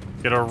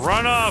 Gotta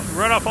run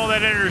off all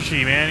that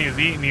energy, man.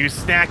 He was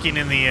snacking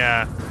in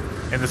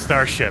the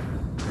starship.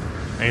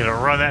 I gotta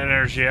run that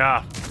energy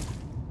off.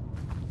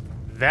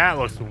 That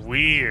looks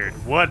weird.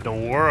 What in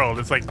the world?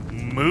 It's like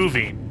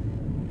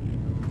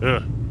moving.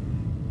 Ugh.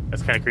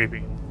 That's kind of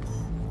creepy.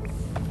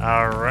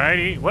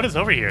 Alrighty. What is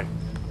over here?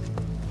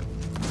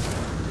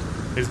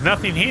 There's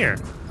nothing here.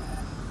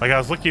 Like I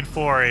was looking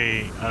for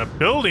a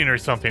building or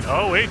something.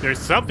 Oh wait, there's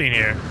something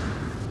here.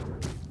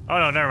 Oh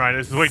no, never mind.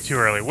 This is way too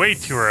early. Way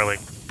too early.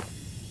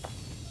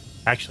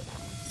 Actually.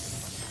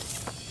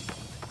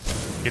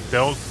 Get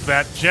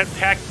that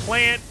jetpack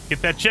plant.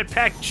 Get that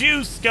jetpack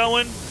juice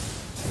going.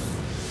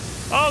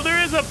 Oh,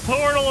 there is a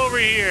portal over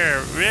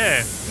here.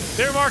 Yeah.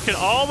 They're marking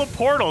all the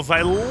portals.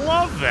 I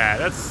love that.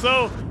 That's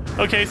so...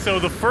 Okay, so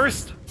the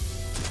first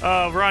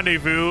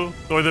rendezvous,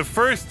 or the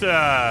first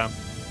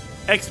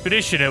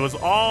expedition, it was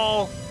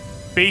all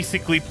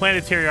basically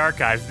planetary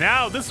archives.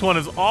 Now this one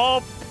is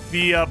all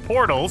the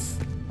portals.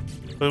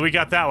 So we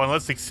got that one.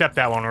 Let's accept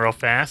that one real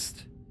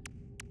fast.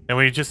 And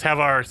we just have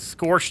our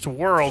scorched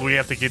world we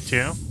have to get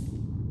to.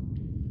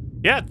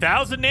 Yeah,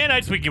 1,000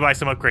 nanites. We can buy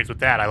some upgrades with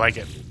that. I like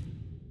it.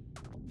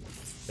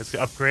 Let's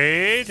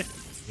upgrade.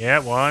 Yeah,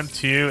 1,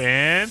 2,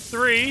 and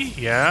 3.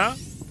 Yeah.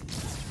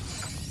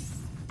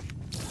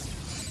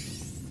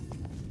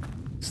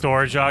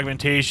 Storage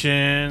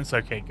augmentations.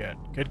 Okay, good.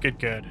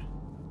 Good.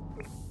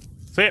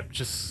 So yep,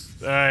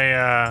 just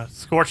a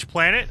scorched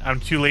planet. I'm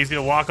too lazy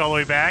to walk all the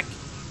way back.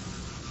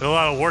 There's a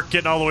lot of work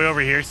getting all the way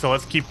over here, so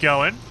let's keep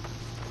going.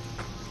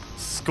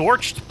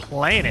 Scorched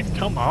planet,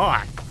 come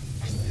on.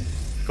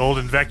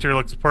 Golden vector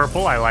looks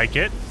purple, I like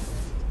it.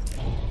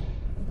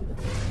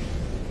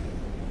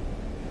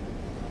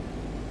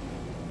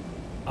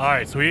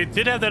 Alright, so we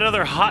did have that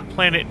other hot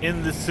planet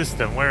in the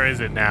system. Where is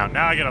it now?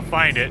 Now I gotta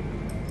find it.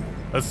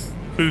 Let's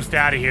boost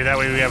out of here, that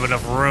way we have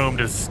enough room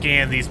to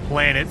scan these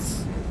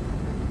planets.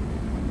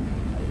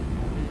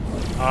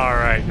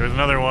 Alright, there's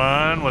another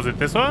one. Was it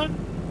this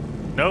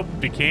one? Nope.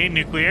 Decaying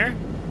nuclear.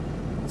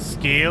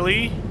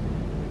 Scaly.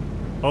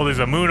 Oh, there's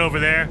a moon over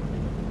there.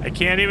 I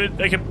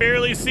can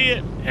barely see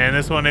it. And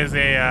this one is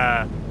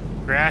a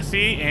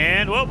grassy.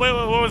 And what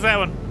was that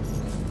one?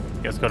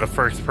 Let's go to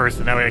first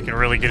person. That way I can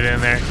really get in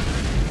there.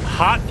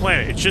 Hot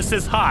planet. It just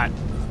says hot.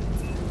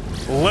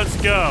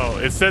 Let's go.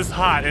 It says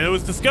hot. And it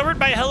was discovered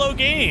by Hello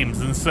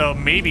Games. And so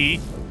maybe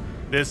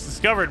this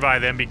discovered by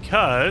them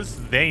because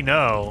they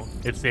know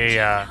it's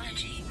a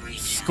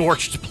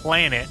scorched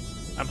planet.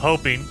 I'm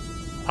hoping.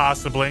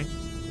 Possibly.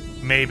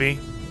 Maybe.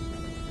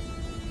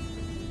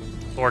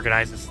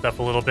 Organize this stuff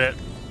a little bit.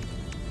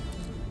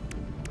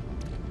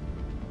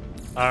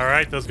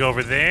 Alright, those go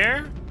over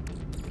there.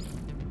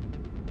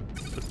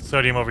 Put the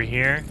sodium over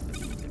here.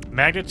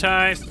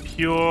 Magnetized,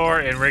 pure,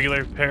 and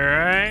regular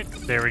pyrite.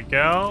 There we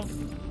go.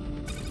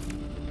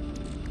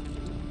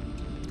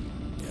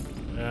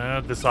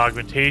 This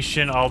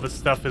augmentation, all this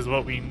stuff is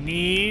what we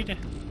need.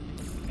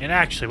 And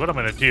actually, what I'm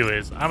going to do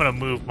is I'm going to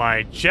move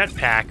my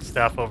jetpack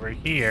stuff over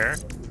here.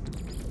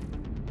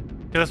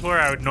 Because that's where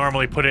I would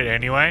normally put it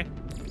anyway.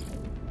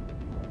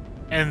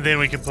 And then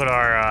we can put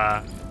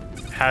our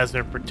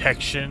hazard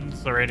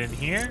protections right in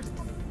here.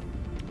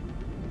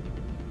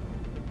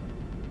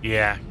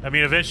 Yeah, I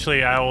mean,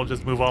 eventually I will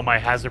just move all my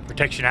hazard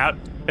protection out.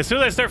 As soon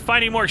as I start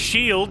finding more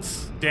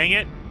shields, dang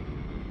it,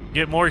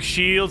 get more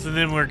shields and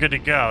then we're good to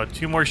go.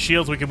 2 more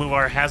shields, we can move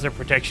our hazard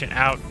protection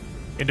out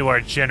into our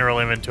general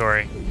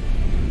inventory.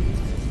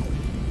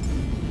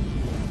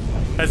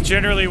 That's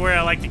generally where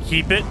I like to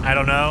keep it. I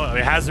don't know, I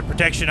mean, hazard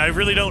protection, I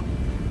really don't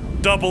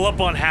double up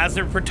on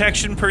hazard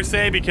protection per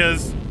se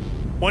because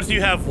once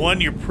you have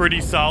one, you're pretty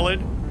solid.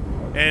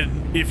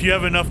 And if you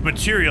have enough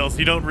materials,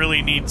 you don't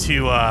really need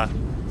to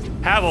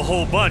have a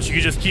whole bunch. You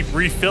can just keep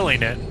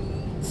refilling it.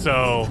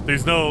 So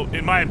there's no,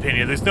 in my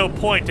opinion, there's no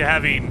point to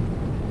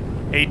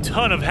having a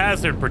ton of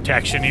hazard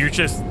protection. You're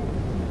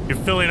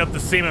filling up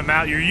the same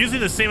amount. You're using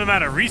the same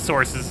amount of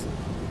resources.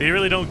 They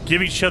really don't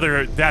give each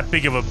other that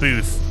big of a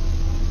boost.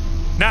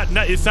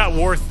 It's not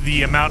worth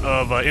the amount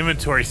of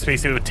inventory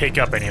space it would take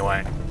up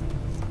anyway.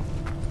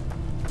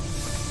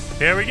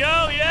 There we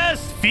go,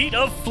 yes! Feet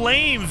of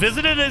Flame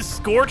visited a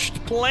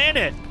scorched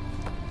planet.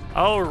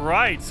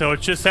 Alright, so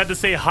it just had to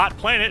say hot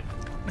planet.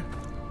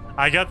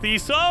 I got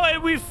these. Oh,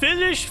 and we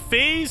finished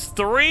phase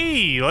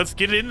 3. Let's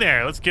get in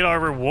there. Let's get our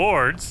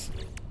rewards.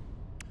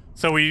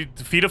 So we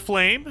Feet of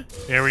Flame.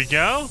 There we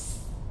go.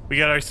 We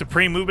got our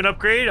Supreme Movement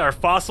upgrade, our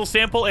Fossil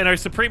Sample, and our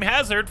Supreme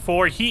Hazard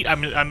for heat.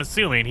 I'm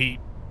assuming heat.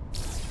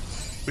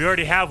 We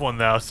already have one,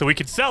 though, so we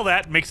could sell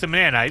that and make some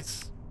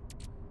nanites.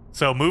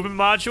 So, movement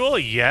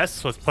module,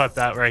 yes. Let's put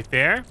that right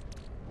there.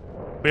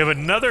 We have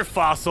another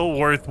fossil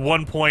worth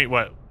 1 point,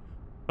 what?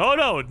 Oh,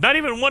 no, not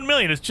even 1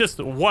 million. It's just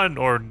 1,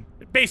 or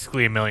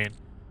basically 1 million.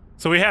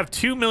 So we have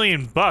 2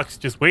 million bucks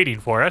just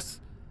waiting for us.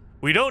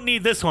 We don't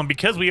need this one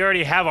because we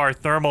already have our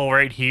thermal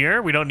right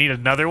here. We don't need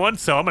another one,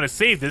 so I'm going to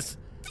save this.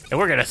 And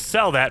we're going to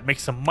sell that, make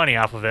some money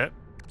off of it.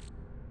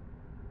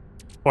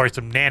 Or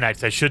some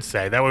nanites, I should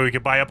say. That way we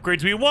can buy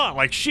upgrades we want,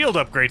 like shield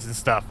upgrades and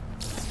stuff.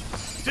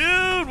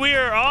 Dude, we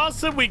are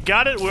awesome. We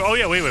got it. Oh,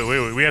 yeah, wait.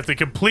 We have to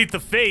complete the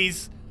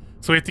phase.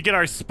 So we have to get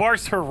our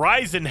Sparse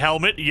Horizon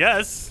helmet.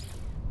 Yes.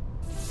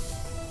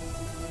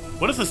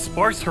 What does a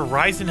Sparse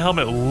Horizon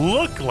helmet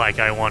look like,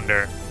 I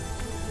wonder?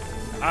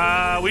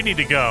 We need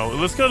to go.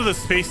 Let's go to the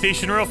space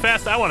station real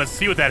fast. I want to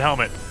see what that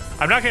helmet...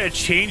 I'm not going to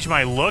change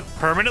my look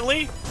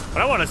permanently,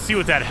 but I want to see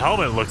what that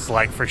helmet looks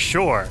like for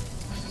sure.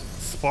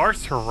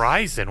 Sparse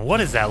Horizon. What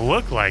does that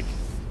look like?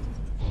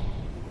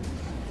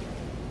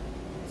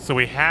 So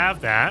we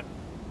have that.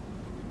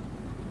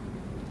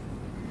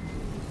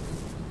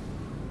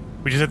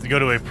 We just have to go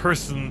to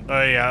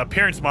a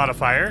appearance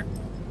modifier,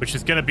 which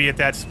is going to be at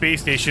that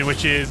space station,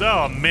 which is, oh,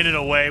 a minute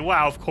away.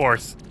 Wow, of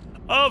course.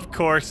 Of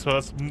course. So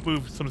let's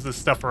move some of this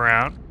stuff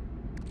around.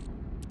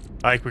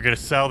 Like, we're going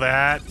to sell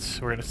that.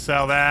 We're going to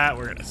sell that.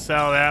 We're going to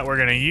sell that. We're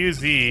going to use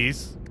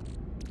these.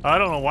 I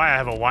don't know why I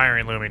have a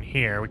wiring loom in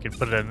here. We can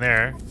put it in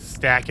there.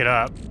 Stack it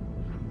up.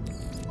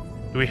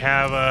 Do we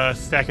have a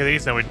stack of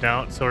these? No, we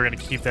don't. So we're going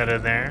to keep that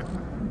in there.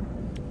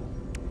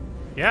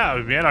 Yeah,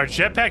 man, our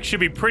jetpack should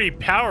be pretty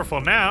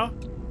powerful now.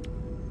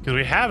 Because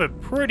we have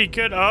it pretty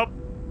good. Oh,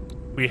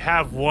 we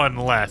have one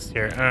less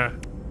here.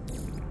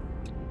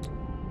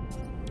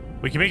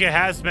 We can make a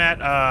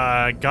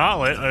hazmat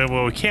gauntlet.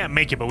 Well, we can't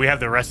make it, but we have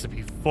the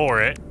recipe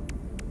for it.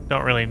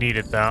 Don't really need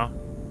it, though.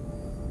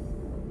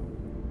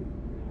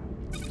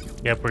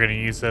 Yep, we're going to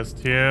use those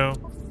too.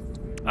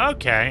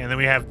 Okay, and then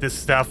we have this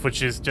stuff,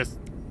 which is just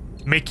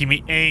making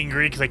me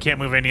angry because I can't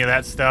move any of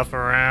that stuff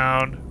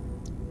around.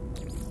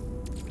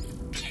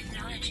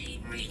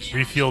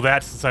 Refuel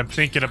that since I'm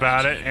thinking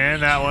about it,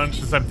 and that one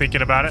since I'm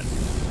thinking about it.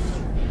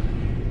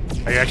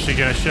 Are you actually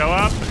going to show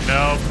up?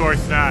 No, of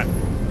course not.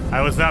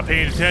 I was not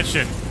paying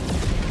attention.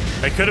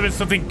 That could have been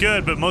something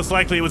good, but most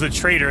likely it was a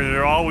trader.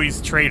 They're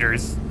always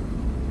traders.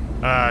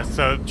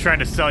 So trying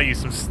to sell you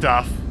some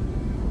stuff.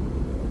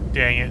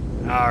 Dang it.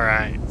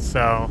 Alright,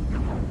 so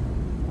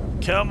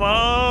come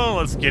on,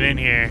 let's get in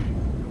here.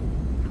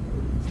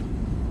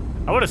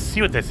 I want to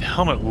see what this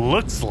helmet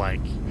looks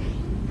like.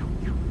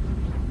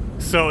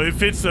 So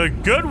if it's a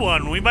good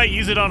one, we might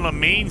use it on the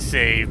main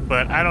save,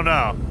 but I don't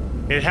know.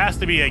 It has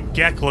to be a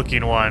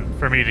Gek-looking one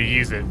for me to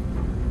use it.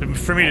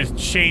 For me to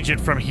change it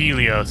from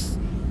Helios.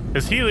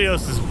 Because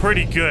Helios is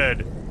pretty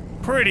good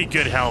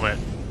helmet.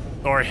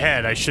 Or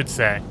head, I should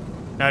say.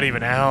 Not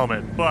even a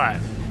helmet, but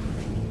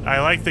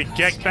I like the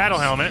Gek battle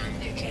helmet.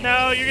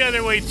 No, you guys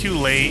are way too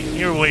late.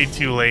 You're way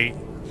too late.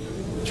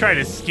 Try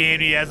to scan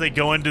me as I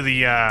go into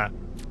the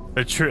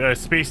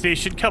space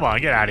station. Come on,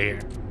 get out of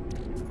here.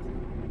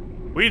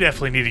 We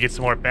definitely need to get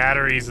some more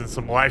batteries and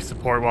some life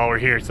support while we're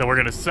here. So we're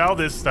gonna sell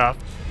this stuff,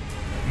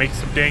 make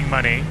some dang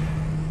money.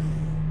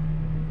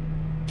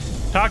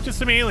 Talk to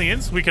some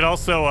aliens. We could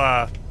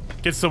also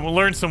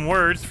learn some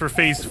words for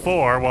phase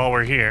 4 while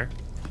we're here.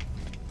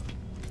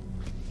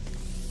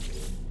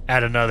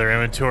 Add another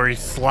inventory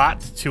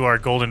slot to our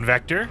golden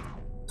vector.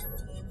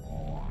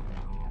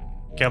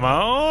 Come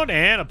on,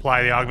 and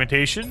apply the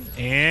augmentation.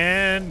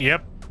 And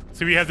yep.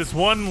 So we have this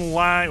one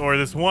line, or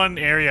this one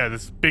area,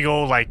 this big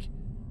old like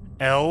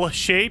L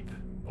shape,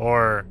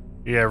 or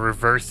yeah,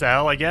 reverse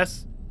L, I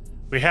guess.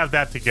 We have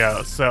that to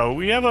go, so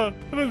we have a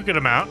good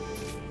amount.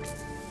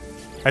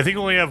 I think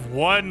we only have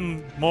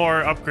one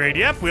more upgrade.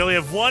 Yep, we only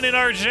have one in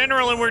our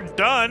general, and we're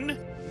done.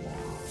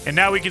 And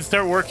now we can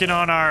start working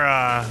on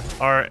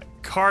our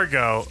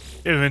cargo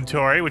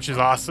inventory, which is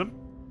awesome.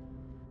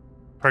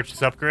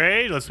 Purchase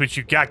upgrade. Let's see what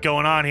you got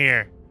going on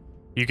here.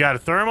 You got a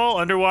thermal,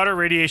 underwater,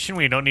 radiation.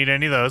 We don't need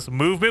any of those.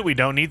 Movement, we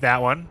don't need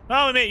that one.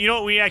 Oh, you know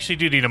what? We actually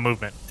do need a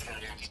movement.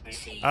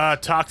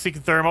 Toxic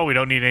and thermal, we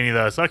don't need any of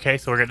those. Okay,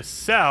 so we're going to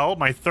sell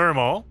my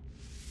thermal.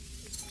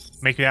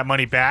 Make that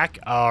money back.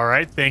 All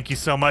right, thank you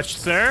so much,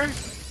 sir.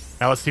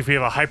 Now let's see if we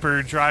have a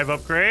hyperdrive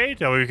upgrade.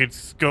 That way we could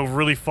go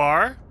really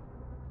far.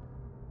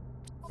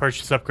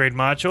 Purchase upgrade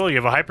module. You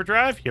have a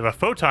hyperdrive. You have a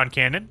photon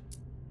cannon.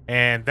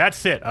 And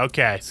that's it.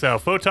 Okay, so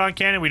photon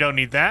cannon, we don't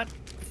need that.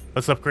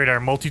 Let's upgrade our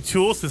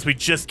multi-tool since we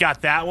just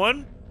got that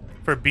one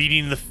for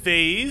beating the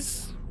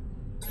phase.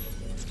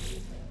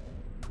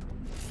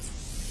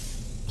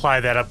 Apply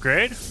that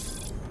upgrade.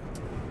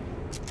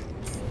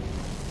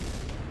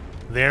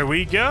 There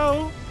we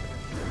go.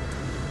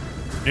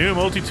 New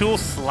multi-tool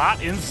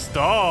slot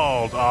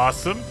installed.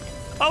 Awesome.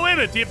 Oh, wait a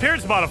minute. The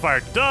appearance modifier.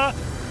 Duh.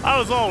 I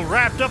was all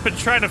wrapped up in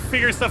trying to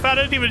figure stuff out.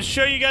 I didn't even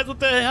show you guys what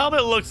the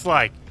helmet looks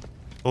like.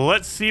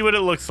 Let's see what it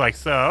looks like.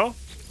 So,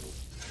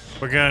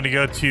 we're going to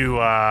go to,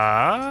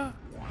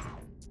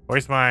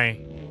 where's my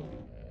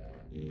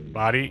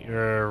body?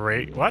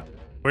 What?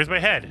 Where's my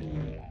head?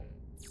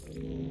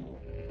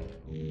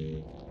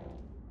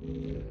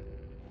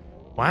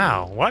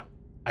 Wow, what?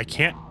 I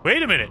can't.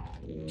 Wait a minute.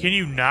 Can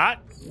you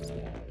not?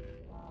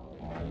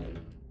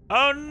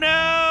 Oh,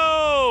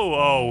 no!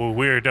 Oh,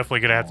 we're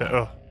definitely going to have to.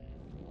 Oh.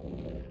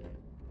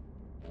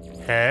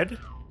 Head.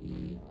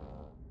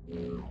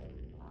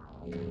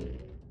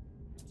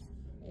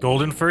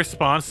 Golden first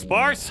spawn.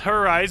 Sparse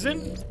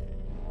horizon.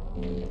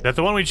 Is that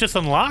the one we just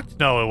unlocked?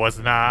 No, it was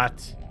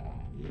not.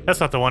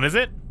 That's not the one, is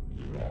it?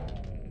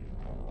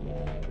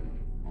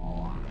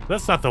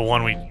 That's not the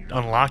one we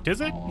unlocked, is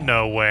it?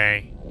 No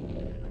way.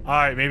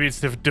 Alright, maybe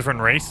it's a different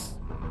race.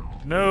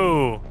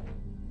 No.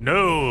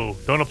 No.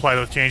 Don't apply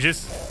those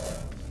changes.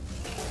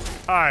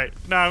 Alright.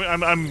 No,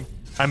 I'm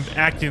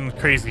acting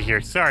crazy here.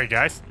 Sorry,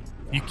 guys.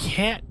 You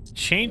can't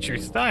change your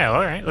style.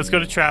 Alright, let's go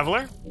to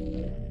Traveler.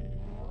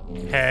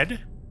 Head.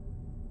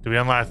 Do we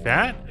unlock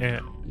that? Yeah.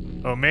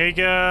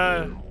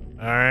 Omega.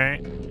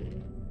 Alright.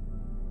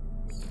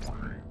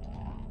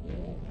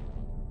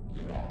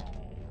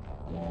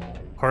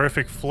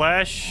 Horrific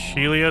Flesh.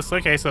 Helios.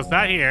 Okay, so it's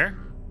not here.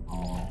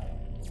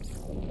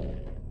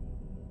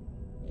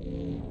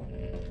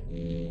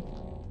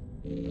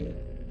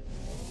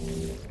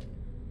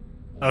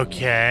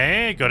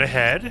 Okay, go to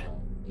head.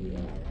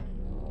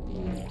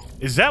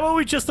 Is that what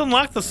we just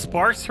unlocked? The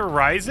Sparse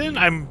Horizon?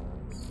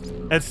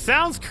 That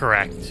sounds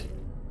correct.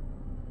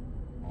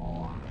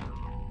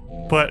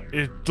 But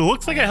it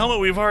looks like a helmet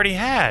we've already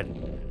had.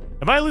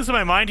 Am I losing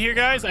my mind here,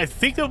 guys? I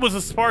think that was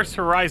a Sparse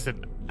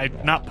Horizon.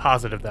 I'm not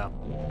positive, though.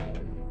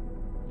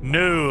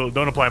 No,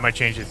 don't apply my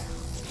changes.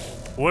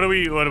 What do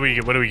we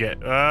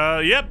get?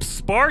 Yep,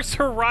 Sparse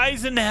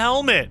Horizon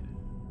helmet.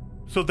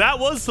 So that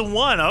was the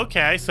one.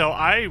 Okay, so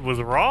I was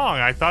wrong.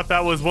 I thought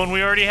that was one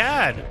we already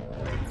had.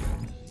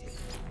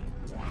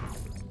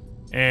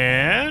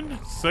 And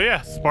so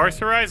yeah, Sparse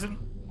Horizon.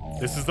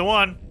 This is the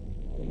one.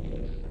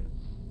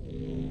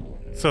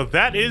 So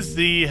that is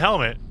the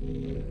helmet.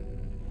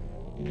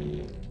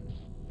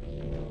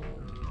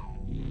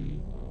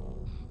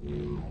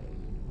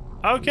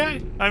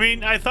 Okay. I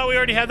mean, I thought we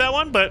already had that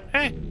one, but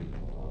hey.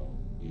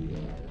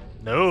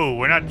 No,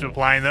 we're not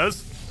applying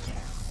those.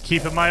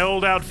 Keeping my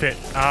old outfit.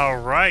 All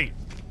right.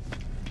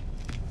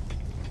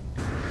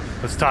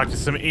 Let's talk to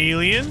some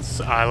aliens.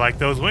 I like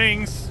those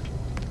wings.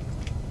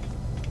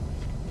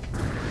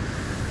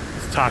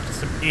 Let's talk to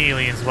some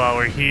aliens while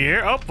we're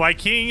here. Oh,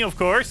 Viking, of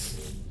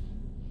course.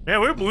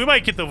 Yeah, we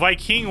might get the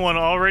Viking one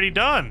already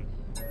done.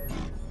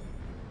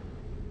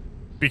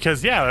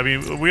 Because, yeah, I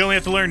mean, we only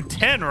have to learn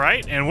 10,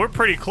 right? And we're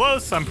pretty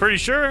close, I'm pretty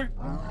sure.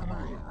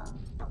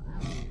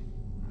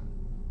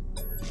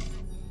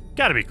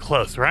 Gotta be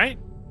close, right?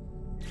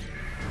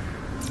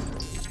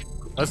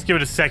 Let's give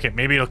it a second.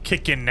 Maybe it'll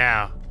kick in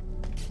now.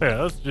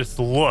 Yeah, let's just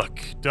look.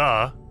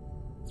 Duh.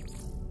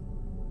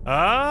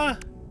 Oh,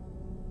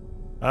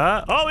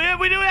 yeah,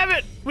 we do have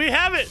it! We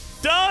have it!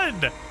 Done!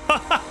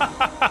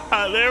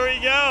 There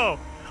we go!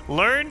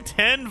 Learn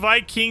 10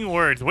 Viking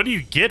words. What do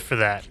you get for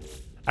that?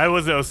 I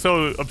was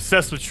so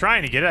obsessed with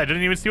trying to get it, I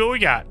didn't even see what we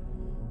got.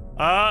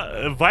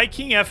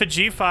 Viking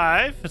effigy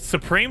 5.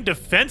 Supreme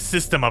Defense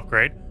System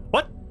upgrade.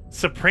 What?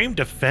 Supreme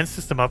Defense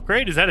System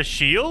upgrade? Is that a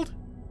shield?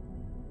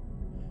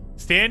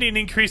 Standing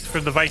increase for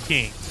the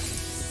Viking.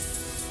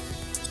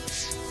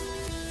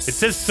 It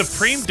says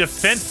Supreme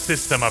Defense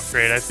System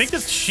upgrade. I think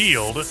that's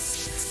shield.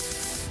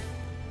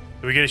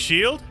 Do we get a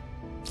shield?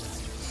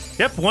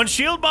 Yep, 1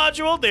 shield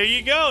module. There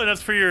you go. And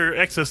that's for your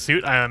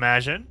exosuit, I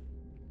imagine.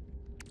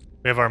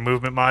 We have our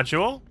movement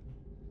module.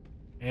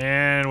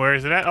 And where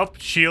is it at? Oh,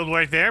 shield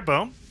right there.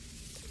 Boom.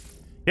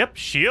 Yep,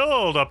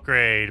 shield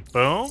upgrade.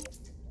 Boom.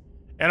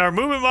 And our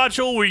movement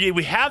module,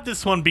 we have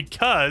this one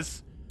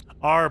because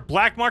our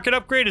black market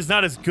upgrade is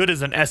not as good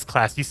as an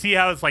S-Class. You see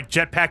how it's like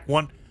jetpack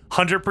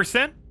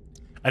 100%?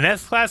 An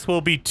S-Class will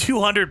be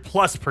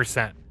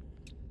 200+%.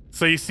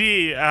 So you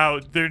see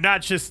how they're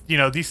not just, you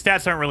know, these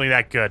stats aren't really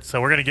that good.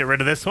 So we're going to get rid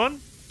of this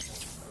one.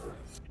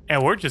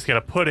 And we're just going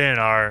to put in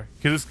our,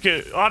 because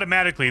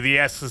automatically the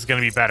S is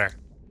going to be better.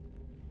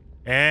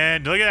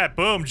 And look at that.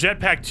 Boom.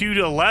 Jetpack 2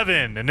 to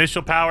 11.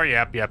 Initial power.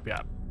 Yep.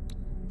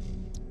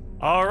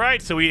 All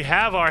right. So we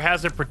have our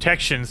hazard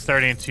protection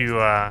starting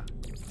to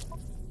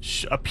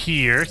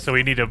appear. So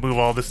we need to move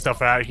all this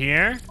stuff out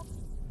here.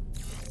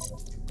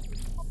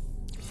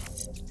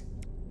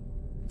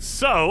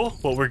 So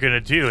what we're going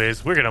to do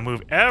is we're going to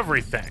move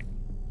everything.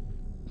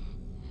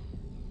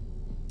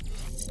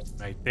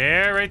 Right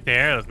there, right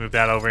there. Let's move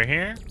that over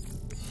here.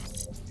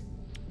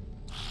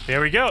 There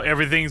we go.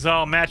 Everything's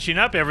all matching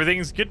up.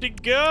 Everything's good to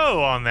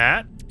go on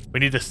that. We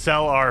need to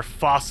sell our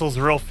fossils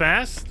real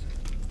fast.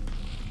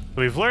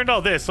 We've learned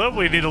all this. So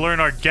we need to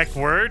learn our Gek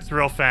words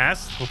real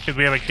fast because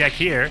we have a Gek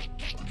here.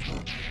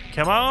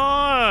 Come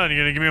on. You're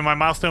going to give me my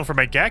milestone for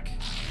my Gek?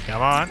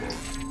 Come on.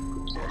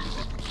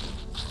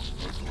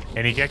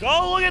 Any Gek?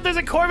 Oh, look at, there's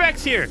a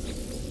Corvax here.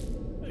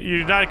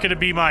 You're not going to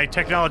be my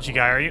technology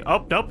guy, are you?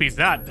 Oh, nope, he's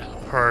not.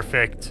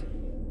 Perfect.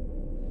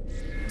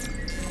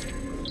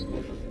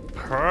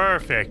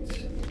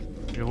 Perfect.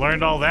 You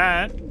learned all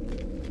that.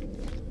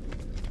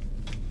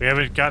 We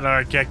haven't gotten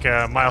our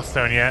Gek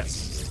milestone yet.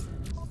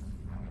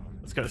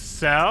 Let's go to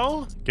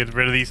sell. Get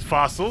rid of these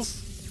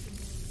fossils.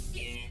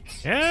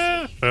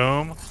 Yeah,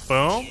 boom,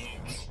 boom.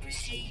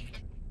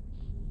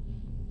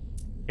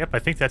 Yep, I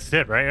think that's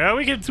it, right?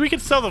 We can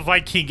sell the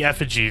Viking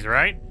effigies,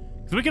 right?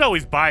 Because we can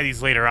always buy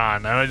these later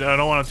on. I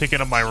don't want to take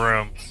it up my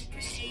room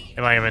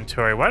in my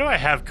inventory. Why do I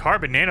have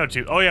carbon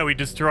nanotube? Oh yeah, we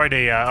destroyed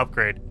a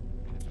upgrade.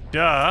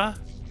 Duh.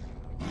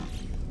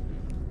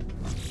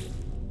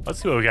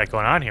 Let's see what we got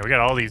going on here. We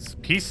got all these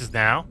pieces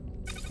now.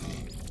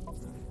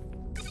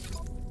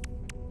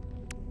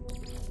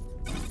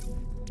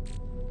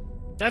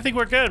 I think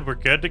we're good. We're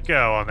good to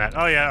go on that.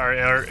 Oh yeah, our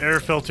air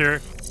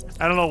filter.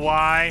 I don't know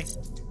why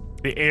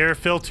the air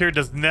filter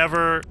does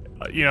never,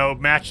 you know,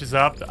 matches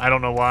up. I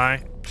don't know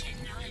why.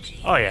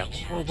 Oh yeah.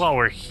 Well, while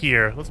we're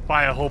here, let's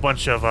buy a whole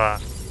bunch of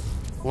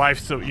life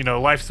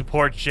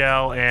support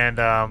gel and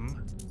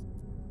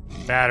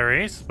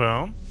batteries.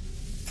 Boom.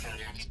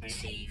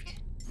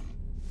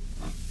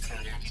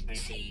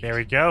 There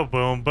we go.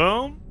 Boom,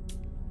 boom.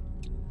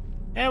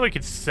 And we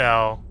can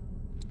sell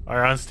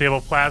our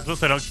unstable plasma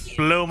so I don't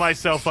blow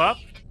myself up.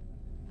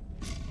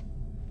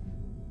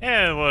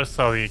 And we'll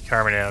sell the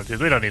carbon nanotubes.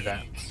 We don't need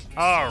that.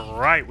 All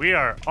right, we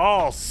are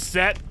all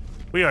set.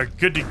 We are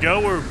good to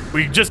go.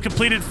 We just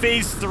completed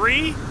phase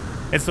 3,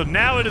 and so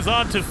now it is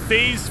on to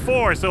phase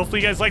 4. So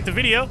hopefully you guys liked the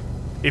video.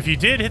 If you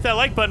did, hit that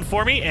like button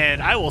for me,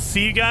 and I will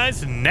see you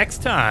guys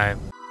next time.